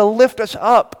up and to lift us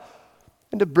up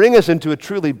and to bring us into a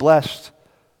truly blessed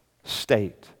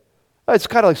state. It's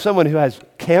kind of like someone who has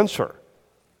cancer.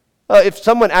 If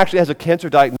someone actually has a cancer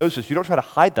diagnosis, you don't try to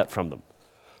hide that from them.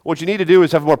 What you need to do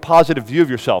is have a more positive view of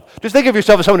yourself. Just think of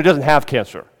yourself as someone who doesn't have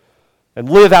cancer and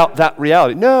live out that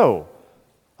reality. No.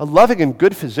 A loving and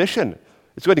good physician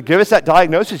is going to give us that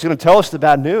diagnosis. He's going to tell us the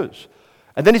bad news.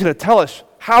 And then he's going to tell us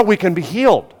how we can be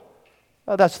healed.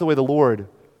 That's the way the Lord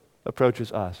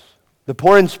approaches us. The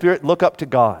poor in spirit look up to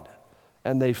God,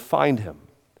 and they find him.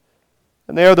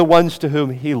 And they are the ones to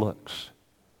whom he looks.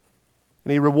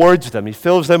 And he rewards them. He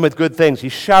fills them with good things. He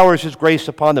showers his grace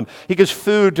upon them. He gives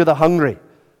food to the hungry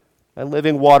and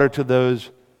living water to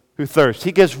those who thirst.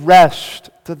 He gives rest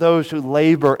to those who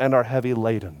labor and are heavy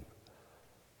laden.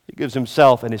 He gives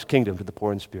himself and his kingdom to the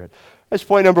poor in spirit. That's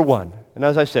point number one. And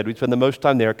as I said, we spend the most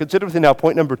time there. Consider with me now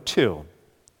point number two,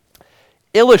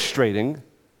 illustrating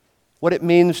what it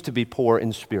means to be poor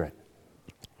in spirit.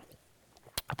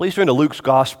 Please turn to Luke's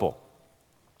Gospel,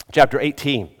 chapter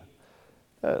 18.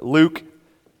 Luke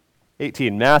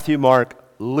 18. Matthew, Mark,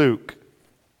 Luke.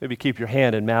 Maybe keep your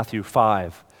hand in Matthew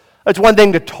 5. It's one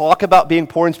thing to talk about being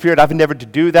poor in spirit. I've endeavored to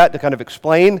do that, to kind of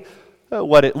explain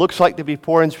what it looks like to be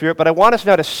poor in spirit. But I want us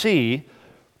now to see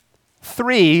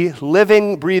three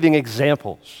living, breathing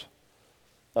examples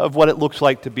of what it looks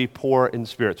like to be poor in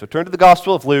spirit. So turn to the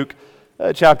Gospel of Luke,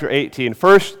 chapter 18.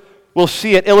 First, we'll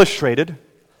see it illustrated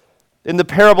in the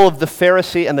parable of the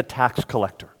Pharisee and the tax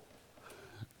collector.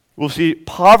 We'll see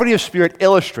poverty of spirit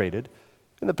illustrated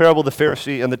in the parable of the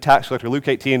Pharisee and the tax collector. Luke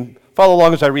 18, follow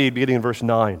along as I read, beginning in verse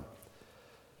 9.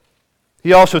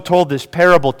 He also told this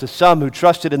parable to some who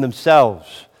trusted in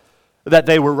themselves that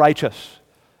they were righteous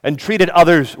and treated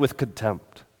others with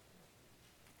contempt.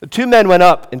 The two men went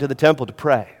up into the temple to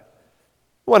pray,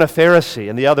 one a Pharisee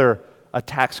and the other a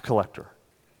tax collector.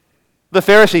 The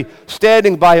Pharisee,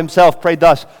 standing by himself, prayed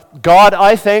thus, God,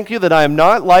 I thank you that I am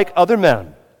not like other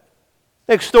men,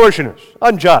 extortioners,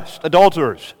 unjust,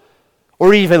 adulterers,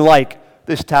 or even like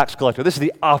this tax collector. This is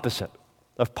the opposite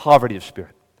of poverty of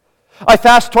spirit. I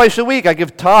fast twice a week. I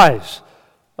give tithes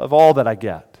of all that I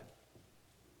get.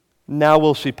 Now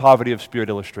we'll see poverty of spirit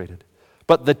illustrated.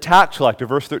 But the tax collector,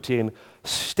 verse 13,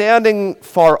 standing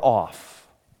far off,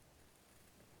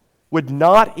 would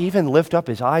not even lift up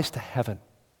his eyes to heaven,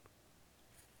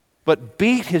 but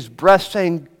beat his breast,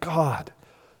 saying, God,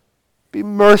 be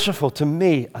merciful to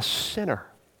me, a sinner.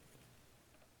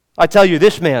 I tell you,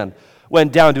 this man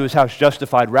went down to his house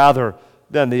justified rather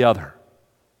than the other.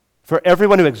 For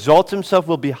everyone who exalts himself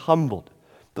will be humbled,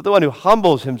 but the one who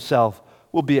humbles himself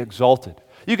will be exalted.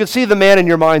 You can see the man in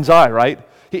your mind's eye, right?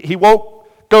 He won't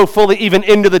go fully even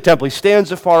into the temple. He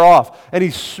stands afar off, and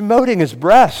he's smoting his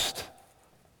breast.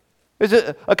 There's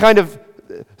a kind of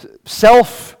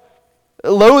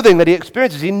self-loathing that he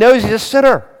experiences. He knows he's a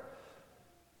sinner.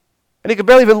 And he can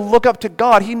barely even look up to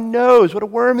God. He knows what a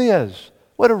worm he is,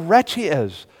 what a wretch he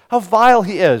is, how vile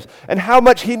he is, and how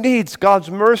much he needs God's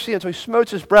mercy. And so he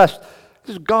smotes his breast.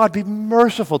 He says, God, be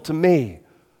merciful to me,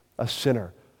 a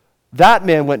sinner. That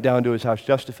man went down to his house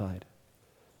justified.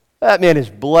 That man is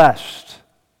blessed,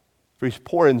 for he's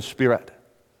poor in spirit.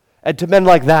 And to men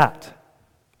like that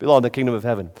belong the kingdom of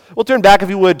heaven. We'll turn back, if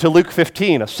you would, to Luke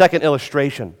 15, a second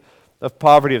illustration of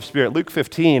poverty of spirit. Luke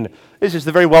 15, this is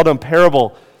the very well-known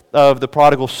parable of the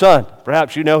prodigal son.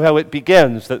 Perhaps you know how it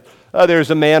begins, that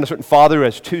there's a man, a certain father, who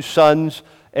has two sons,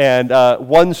 and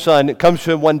one son comes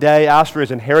to him one day, asks for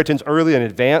his inheritance early in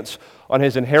advance on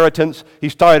his inheritance.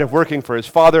 He's tired of working for his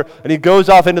father, and he goes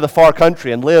off into the far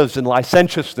country and lives in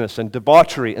licentiousness and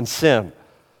debauchery and sin.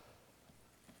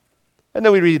 And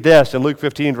then we read this in Luke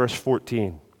 15, verse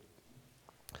 14.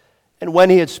 And when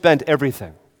he had spent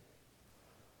everything,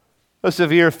 a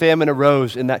severe famine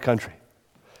arose in that country,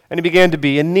 and he began to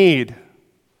be in need.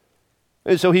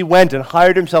 And so he went and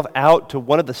hired himself out to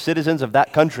one of the citizens of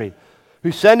that country,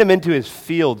 who sent him into his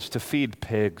fields to feed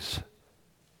pigs.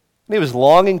 And he was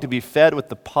longing to be fed with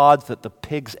the pods that the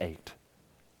pigs ate,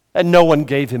 and no one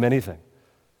gave him anything.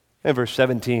 And verse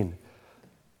 17,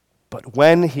 but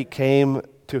when he came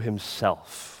to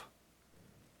himself,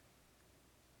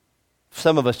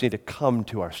 some of us need to come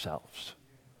to ourselves,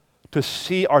 to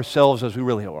see ourselves as we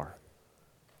really are.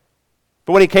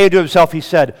 But when he came to himself, he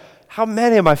said, how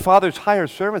many of my father's hired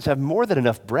servants have more than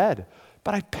enough bread,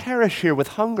 but I perish here with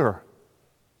hunger.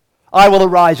 I will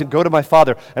arise and go to my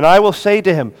father, and I will say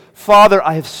to him, Father,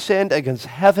 I have sinned against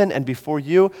heaven and before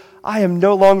you. I am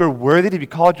no longer worthy to be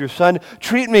called your son.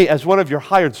 Treat me as one of your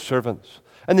hired servants.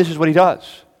 And this is what he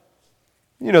does.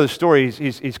 You know the story.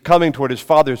 He's coming toward his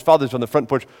father. His father's on the front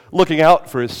porch looking out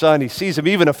for his son. He sees him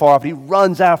even afar off. He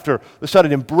runs after the son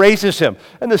and embraces him.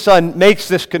 And the son makes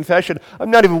this confession,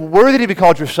 I'm not even worthy to be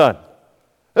called your son.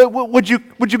 Would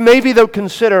you maybe, though,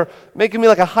 consider making me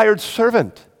like a hired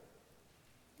servant?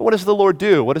 What does the Lord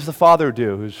do? What does the Father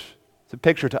do? Who's the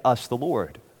picture to us, the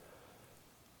Lord?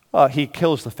 He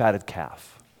kills the fatted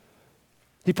calf.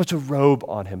 He puts a robe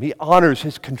on him. He honors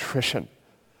his contrition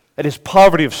and his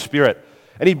poverty of spirit.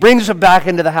 And he brings him back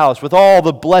into the house with all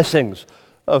the blessings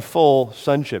of full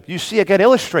sonship. You see again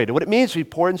illustrated what it means to be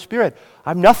poor in spirit.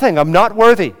 I'm nothing. I'm not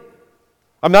worthy.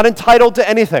 I'm not entitled to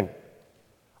anything.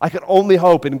 I can only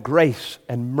hope in grace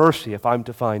and mercy if I'm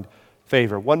to find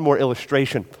favor. One more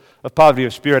illustration of poverty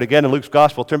of spirit. Again, in Luke's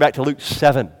gospel, turn back to Luke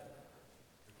 7.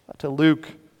 To Luke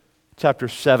chapter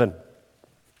 7.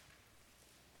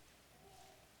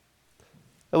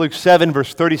 Luke 7,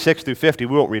 verse 36 through 50.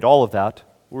 We won't read all of that.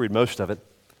 We'll read most of it.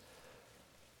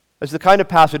 It's the kind of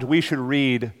passage we should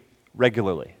read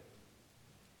regularly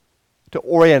to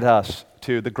orient us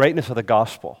to the greatness of the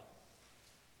gospel,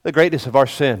 the greatness of our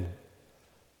sin,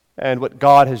 and what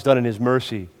God has done in his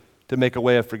mercy to make a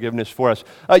way of forgiveness for us.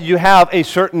 You have a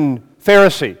certain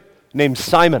Pharisee named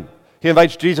Simon. He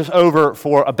invites Jesus over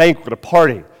for a banquet, a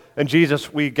party. And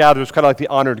Jesus, we gather, was kind of like the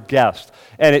honored guest.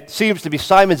 And it seems to be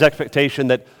Simon's expectation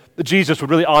that Jesus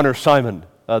would really honor Simon,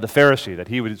 the Pharisee, that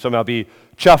he would somehow be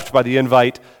chuffed by the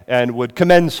invite and would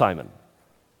commend Simon.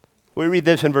 We read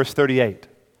this in verse 38.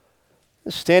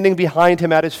 Standing behind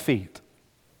him at his feet,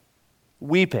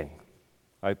 weeping.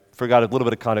 I forgot a little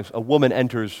bit of context. A woman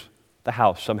enters the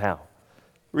house somehow.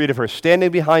 Read of her.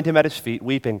 Standing behind him at his feet,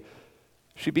 weeping,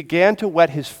 she began to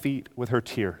wet his feet with her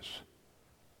tears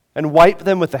and wiped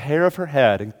them with the hair of her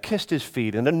head and kissed his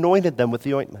feet and anointed them with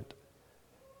the ointment.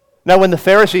 Now when the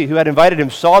Pharisee who had invited him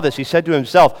saw this, he said to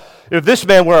himself, if this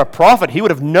man were a prophet, he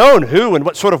would have known who and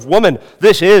what sort of woman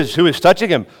this is who is touching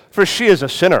him, for she is a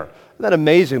sinner. Isn't that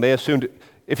amazing? They assumed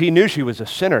if he knew she was a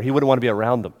sinner, he wouldn't want to be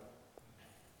around them.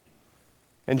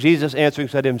 And Jesus answering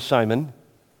said to him, Simon,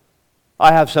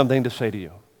 I have something to say to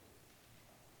you.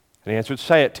 And he answered,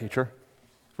 say it, teacher.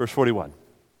 Verse 41.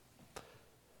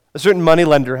 A certain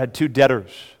moneylender had two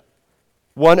debtors.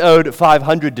 One owed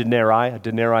 500 denarii, a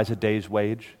denarii is a day's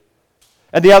wage,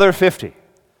 and the other 50.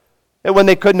 And when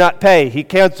they could not pay, he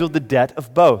canceled the debt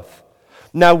of both.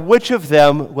 Now which of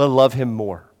them will love him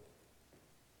more?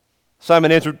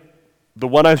 Simon answered, the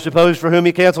one, I suppose, for whom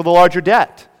he canceled the larger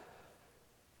debt.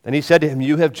 Then he said to him,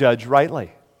 you have judged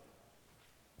rightly.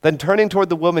 Then turning toward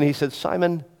the woman, he said,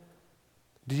 Simon,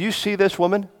 do you see this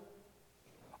woman?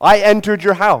 I entered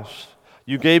your house.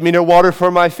 You gave me no water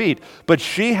for my feet, but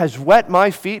she has wet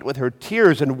my feet with her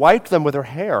tears and wiped them with her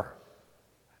hair.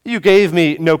 You gave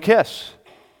me no kiss,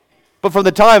 but from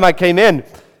the time I came in,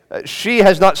 she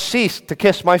has not ceased to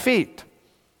kiss my feet.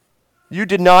 You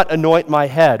did not anoint my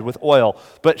head with oil,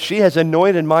 but she has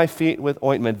anointed my feet with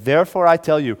ointment. Therefore I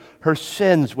tell you, her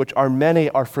sins, which are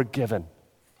many, are forgiven,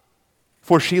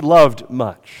 for she loved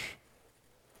much.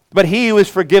 But he who is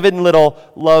forgiven little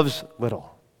loves little.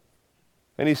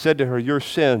 And he said to her, your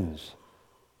sins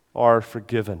are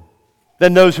forgiven.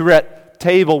 Then those who were at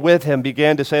table with him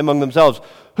began to say among themselves,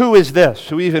 who is this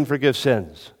who even forgives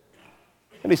sins?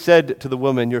 And he said to the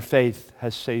woman, your faith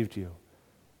has saved you.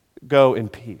 Go in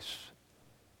peace.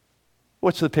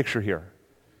 What's the picture here?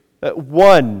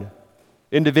 One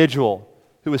individual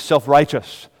who was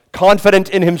self-righteous, confident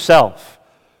in himself,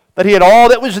 that he had all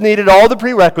that was needed, all the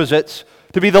prerequisites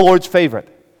to be the Lord's favorite.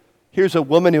 Here's a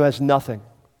woman who has nothing,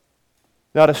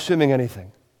 not assuming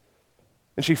anything.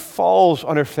 And she falls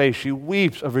on her face. She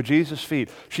weeps over Jesus' feet.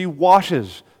 She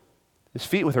washes his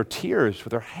feet with her tears,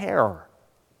 with her hair.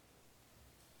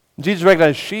 And Jesus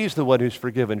recognizes she's the one who's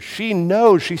forgiven. She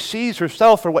knows, she sees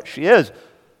herself for what she is.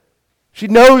 She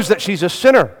knows that she's a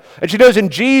sinner. And she knows in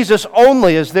Jesus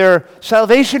only is there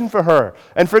salvation for her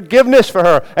and forgiveness for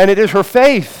her. And it is her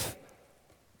faith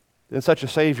in such a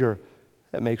Savior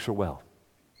that makes her well.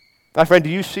 My friend, do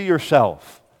you see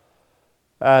yourself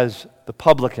as the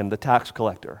publican, the tax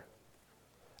collector,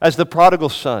 as the prodigal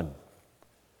son,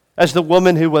 as the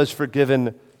woman who was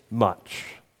forgiven much?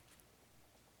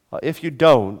 If you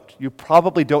don't, you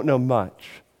probably don't know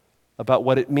much about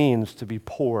what it means to be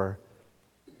poor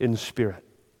in spirit.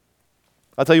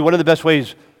 I'll tell you one of the best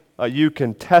ways you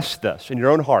can test this in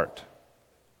your own heart.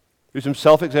 Do some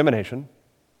self-examination.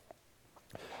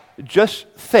 Just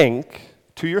think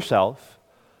to yourself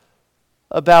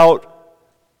about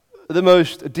the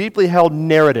most deeply held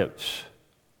narratives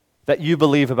that you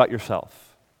believe about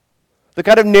yourself? The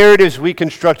kind of narratives we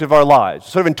construct of our lives,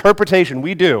 sort of interpretation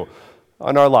we do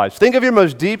on our lives. Think of your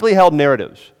most deeply held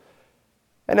narratives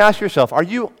and ask yourself, are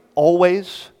you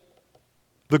always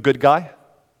the good guy?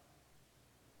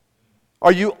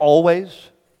 Are you always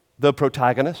the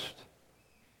protagonist?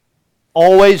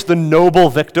 Always the noble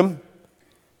victim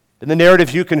in the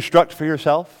narratives you construct for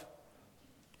yourself?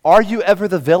 Are you ever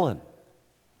the villain?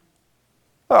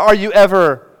 Are you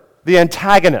ever the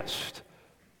antagonist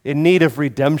in need of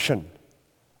redemption?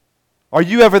 Are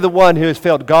you ever the one who has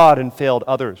failed God and failed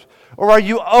others? Or are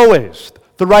you always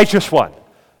the righteous one?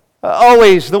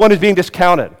 Always the one who's being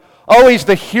discounted? Always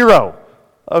the hero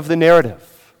of the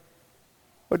narrative?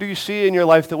 Or do you see in your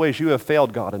life the ways you have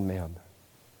failed God and man?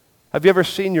 Have you ever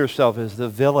seen yourself as the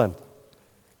villain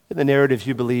in the narratives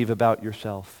you believe about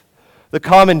yourself? The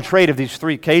common trait of these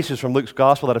three cases from Luke's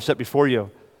gospel that I've set before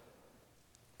you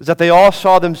is that they all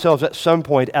saw themselves at some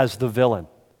point as the villain,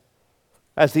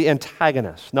 as the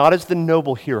antagonist, not as the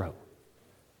noble hero,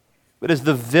 but as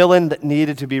the villain that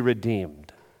needed to be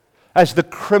redeemed, as the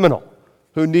criminal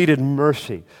who needed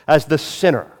mercy, as the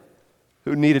sinner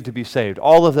who needed to be saved.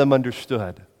 All of them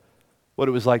understood what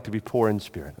it was like to be poor in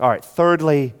spirit. All right,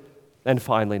 thirdly and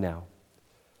finally now.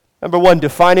 Number one,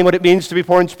 defining what it means to be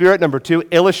poor in spirit. Number two,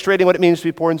 illustrating what it means to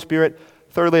be poor in spirit.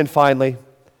 Thirdly and finally,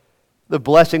 the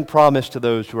blessing promised to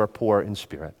those who are poor in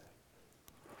spirit.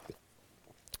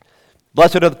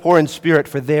 Blessed are the poor in spirit,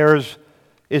 for theirs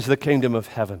is the kingdom of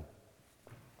heaven.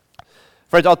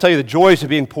 Friends, I'll tell you, the joys of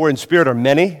being poor in spirit are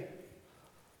many.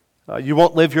 You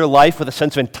won't live your life with a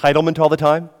sense of entitlement all the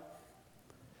time.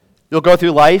 You'll go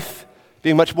through life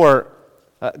being much more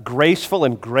graceful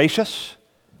and gracious.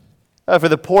 For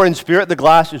the poor in spirit, the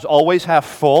glass is always half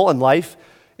full and life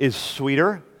is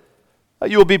sweeter.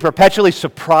 You will be perpetually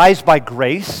surprised by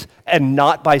grace and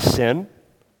not by sin.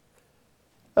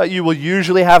 You will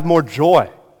usually have more joy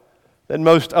than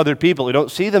most other people who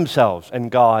don't see themselves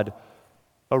and God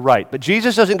aright. But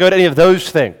Jesus doesn't go to any of those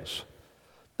things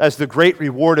as the great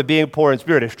reward of being poor in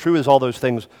spirit, as true as all those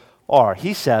things are.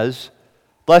 He says,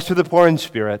 blessed are the poor in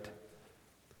spirit,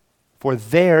 for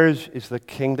theirs is the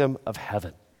kingdom of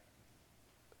heaven.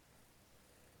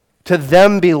 To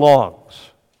them belongs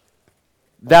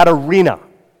that arena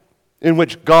in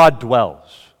which God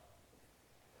dwells,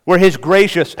 where his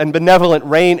gracious and benevolent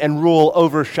reign and rule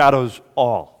overshadows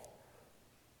all.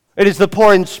 It is the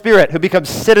poor in spirit who become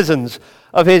citizens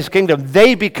of his kingdom.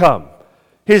 They become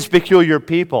his peculiar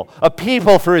people, a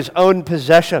people for his own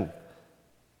possession.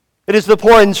 It is the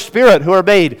poor in spirit who are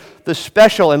made the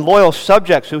special and loyal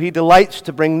subjects who he delights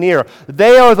to bring near.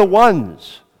 They are the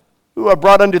ones who are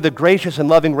brought under the gracious and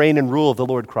loving reign and rule of the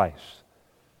Lord Christ.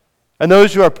 And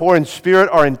those who are poor in spirit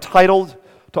are entitled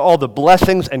to all the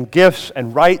blessings and gifts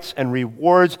and rights and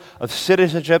rewards of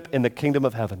citizenship in the kingdom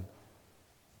of heaven.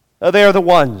 They are the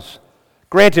ones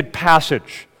granted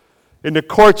passage in the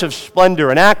courts of splendor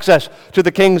and access to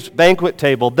the king's banquet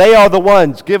table. They are the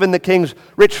ones given the king's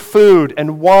rich food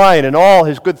and wine and all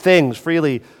his good things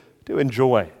freely to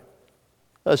enjoy.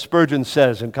 As Spurgeon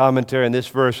says in commentary on this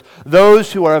verse,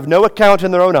 those who are of no account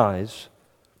in their own eyes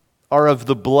are of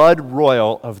the blood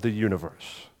royal of the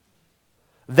universe.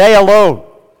 They alone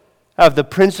have the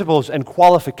principles and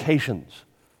qualifications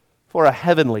for a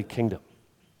heavenly kingdom.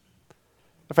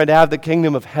 My friend, to have the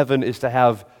kingdom of heaven is to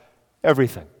have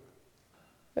everything.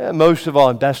 And most of all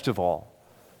and best of all,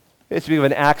 it's to be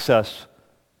given access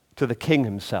to the King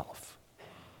himself,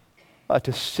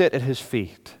 to sit at his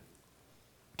feet,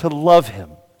 to love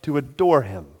him, to adore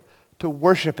him, to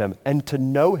worship him, and to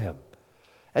know him.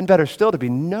 And better still, to be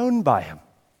known by him.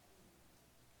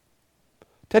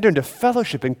 To enter into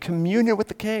fellowship and communion with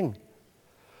the King,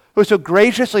 who so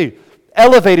graciously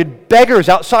elevated beggars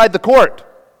outside the court,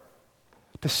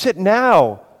 to sit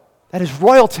now at his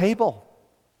royal table,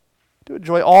 to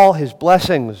enjoy all his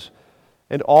blessings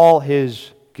and all his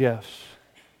gifts.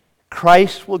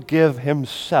 Christ will give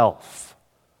himself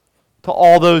to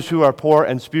all those who are poor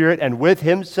in spirit, and with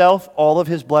himself all of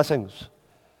his blessings.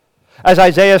 As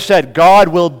Isaiah said, God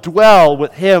will dwell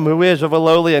with him who is of a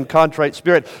lowly and contrite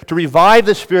spirit, to revive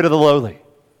the spirit of the lowly,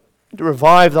 to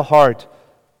revive the heart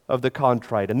of the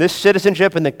contrite. And this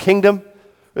citizenship in the kingdom,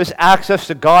 this access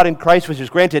to God in Christ, which is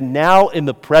granted now in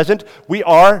the present, we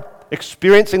are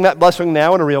experiencing that blessing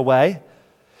now in a real way.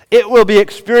 It will be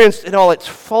experienced in all its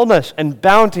fullness and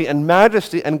bounty and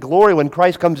majesty and glory when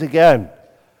Christ comes again.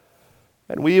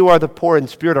 And we who are the poor in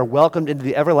spirit are welcomed into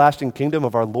the everlasting kingdom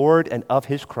of our Lord and of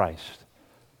his Christ.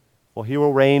 Well, he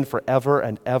will reign forever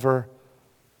and ever,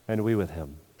 and we with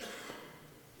him.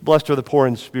 Blessed are the poor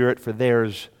in spirit, for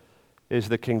theirs is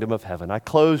the kingdom of heaven. I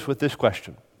close with this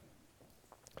question.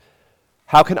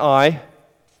 How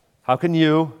can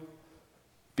you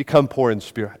become poor in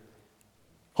spirit?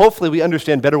 Hopefully we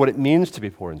understand better what it means to be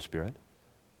poor in spirit.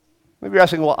 Maybe you're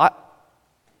asking, well,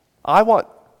 I want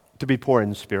to be poor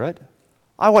in spirit.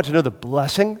 I want to know the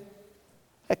blessing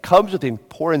that comes with being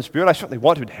poor in spirit. I certainly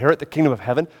want to inherit the kingdom of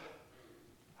heaven.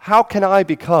 How can I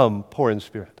become poor in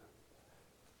spirit?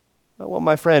 Well,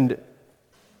 my friend,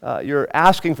 you're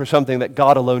asking for something that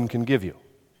God alone can give you.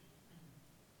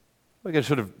 We can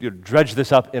sort of dredge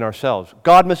this up in ourselves.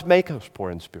 God must make us poor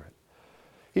in spirit.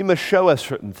 He must show us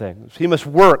certain things. He must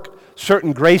work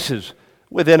certain graces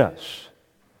within us.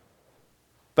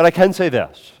 But I can say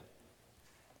this.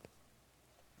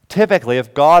 Typically,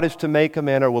 if God is to make a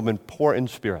man or woman poor in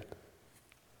spirit,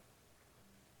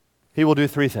 He will do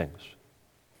three things.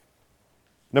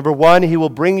 Number one, He will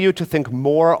bring you to think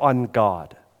more on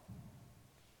God,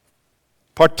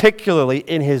 particularly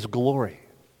in His glory,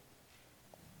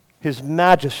 His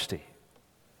majesty,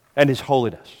 and His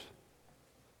holiness.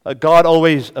 God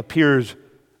always appears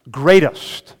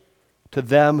greatest to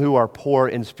them who are poor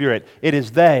in spirit. It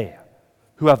is they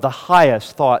who have the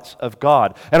highest thoughts of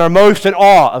God and are most in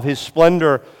awe of His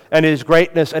splendor and His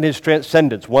greatness and His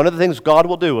transcendence. One of the things God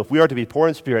will do if we are to be poor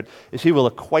in spirit is He will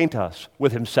acquaint us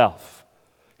with Himself,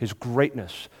 His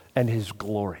greatness, and His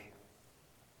glory.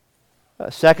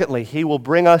 Secondly, He will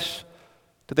bring us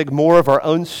to think more of our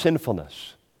own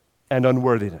sinfulness and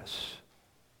unworthiness.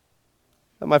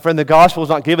 And my friend, the gospel is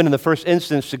not given in the first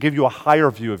instance to give you a higher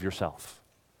view of yourself.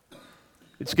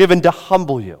 It's given to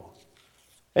humble you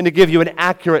and to give you an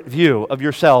accurate view of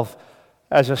yourself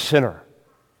as a sinner.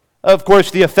 Of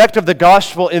course, the effect of the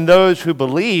gospel in those who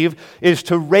believe is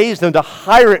to raise them to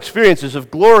higher experiences of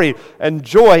glory and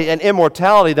joy and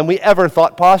immortality than we ever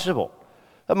thought possible.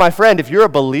 My friend, if you're a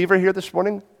believer here this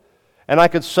morning, and I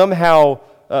could somehow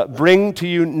bring to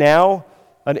you now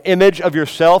an image of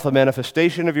yourself, a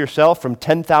manifestation of yourself from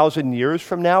 10,000 years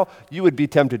from now, you would be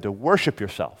tempted to worship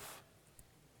yourself.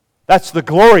 That's the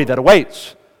glory that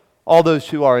awaits all those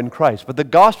who are in Christ. But the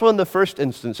gospel in the first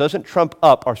instance doesn't trump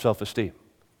up our self-esteem.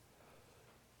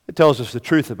 It tells us the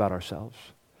truth about ourselves.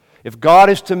 If God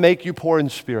is to make you poor in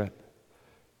spirit,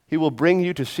 He will bring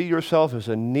you to see yourself as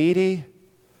a needy,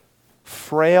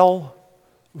 frail,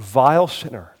 vile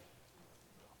sinner,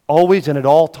 always and at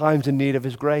all times in need of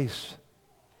His grace.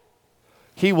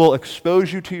 He will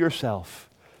expose you to yourself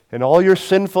in all your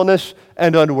sinfulness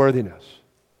and unworthiness.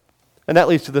 And that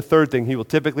leads to the third thing He will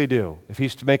typically do if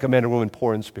He's to make a man or woman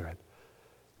poor in spirit.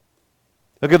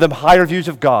 He'll give them higher views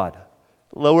of God,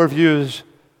 lower views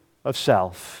of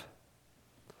self.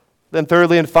 Then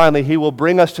thirdly and finally, He will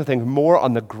bring us to think more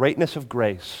on the greatness of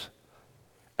grace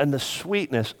and the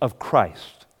sweetness of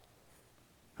Christ,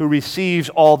 who receives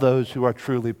all those who are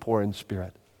truly poor in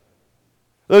spirit.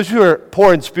 Those who are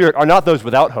poor in spirit are not those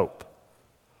without hope.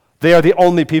 They are the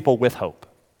only people with hope.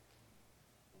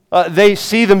 They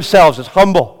see themselves as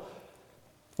humble,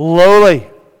 lowly,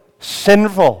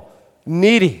 sinful,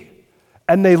 needy,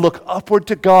 and they look upward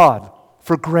to God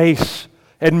for grace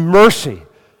and mercy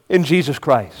in Jesus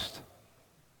Christ.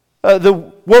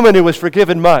 The woman who was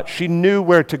forgiven much, she knew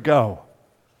where to go.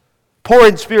 Poor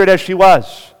in spirit as she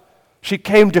was, she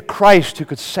came to Christ who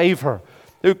could save her,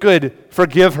 who could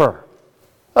forgive her.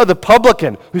 The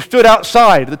publican who stood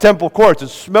outside the temple courts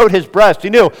and smote his breast, he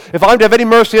knew, if I'm to have any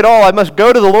mercy at all, I must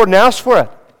go to the Lord and ask for it.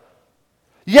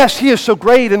 Yes, He is so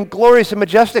great and glorious and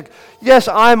majestic. Yes,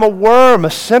 I'm a worm, a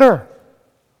sinner.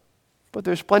 But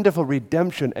there's plentiful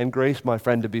redemption and grace, my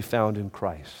friend, to be found in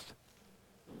Christ.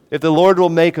 If the Lord will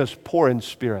make us poor in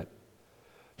spirit,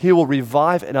 He will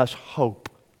revive in us hope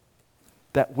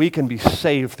that we can be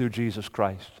saved through Jesus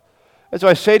Christ. And so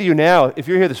I say to you now, if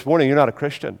you're here this morning, you're not a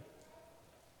Christian.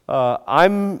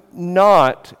 I'm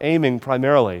not aiming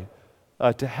primarily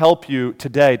to help you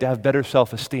today to have better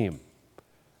self-esteem.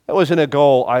 That wasn't a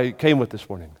goal I came with this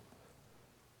morning.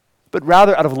 But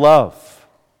rather out of love,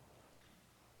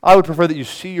 I would prefer that you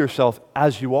see yourself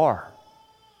as you are.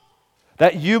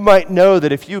 That you might know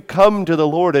that if you come to the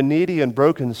Lord a needy and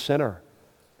broken sinner,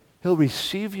 He'll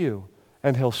receive you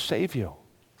and He'll save you.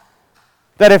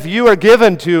 That if you are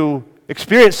given to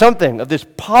experience something of this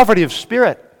poverty of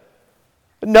spirit,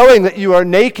 knowing that you are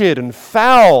naked and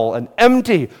foul and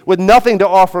empty with nothing to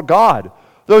offer God,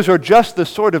 those are just the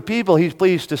sort of people He's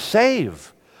pleased to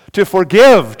save, to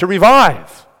forgive, to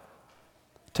revive,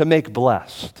 to make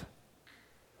blessed.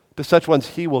 To such ones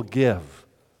He will give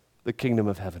the kingdom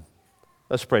of heaven.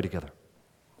 Let's pray together.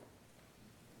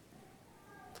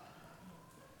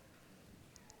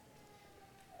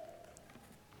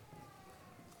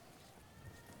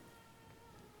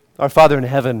 Our Father in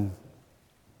heaven,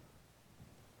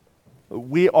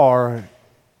 we are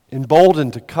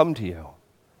emboldened to come to you,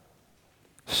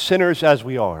 sinners as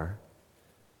we are,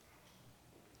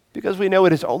 because we know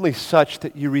it is only such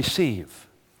that you receive.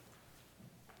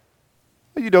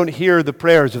 You don't hear the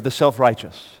prayers of the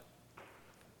self-righteous.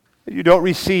 You don't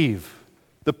receive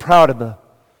the proud and the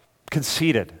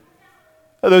conceited,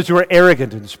 those who are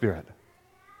arrogant in spirit.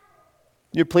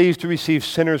 You're pleased to receive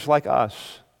sinners like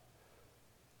us.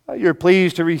 You're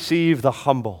pleased to receive the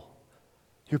humble.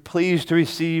 You're pleased to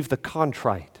receive the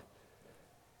contrite.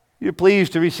 You're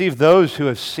pleased to receive those who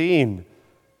have seen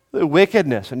the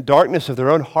wickedness and darkness of their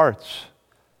own hearts.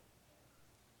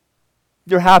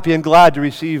 You're happy and glad to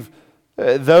receive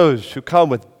those who come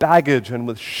with baggage and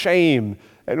with shame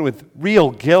and with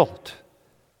real guilt.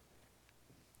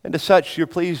 And to such, you're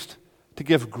pleased to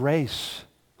give grace,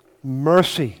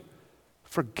 mercy,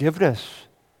 forgiveness.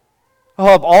 Oh,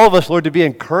 help all of us, Lord, to be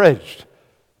encouraged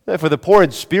that for the poor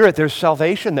in spirit, there's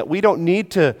salvation, that we don't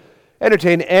need to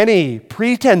entertain any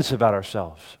pretense about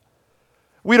ourselves.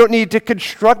 We don't need to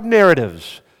construct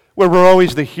narratives where we're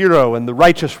always the hero and the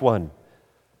righteous one.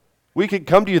 We can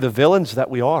come to you the villains that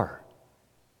we are,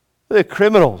 the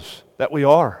criminals that we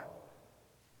are,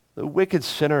 the wicked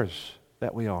sinners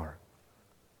that we are.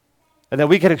 And that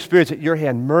we can experience at your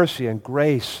hand mercy and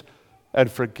grace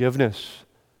and forgiveness.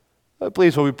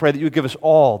 Please, Lord, we pray that you would give us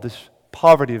all this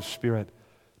poverty of spirit.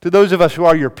 To those of us who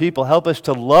are your people, help us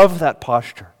to love that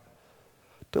posture,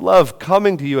 to love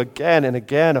coming to you again and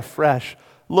again afresh,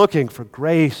 looking for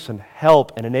grace and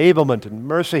help and enablement and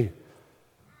mercy.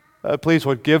 Please,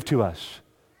 Lord, give to us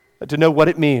to know what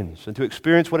it means and to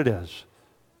experience what it is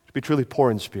to be truly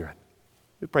poor in spirit.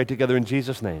 We pray together in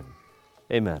Jesus' name.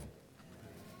 Amen.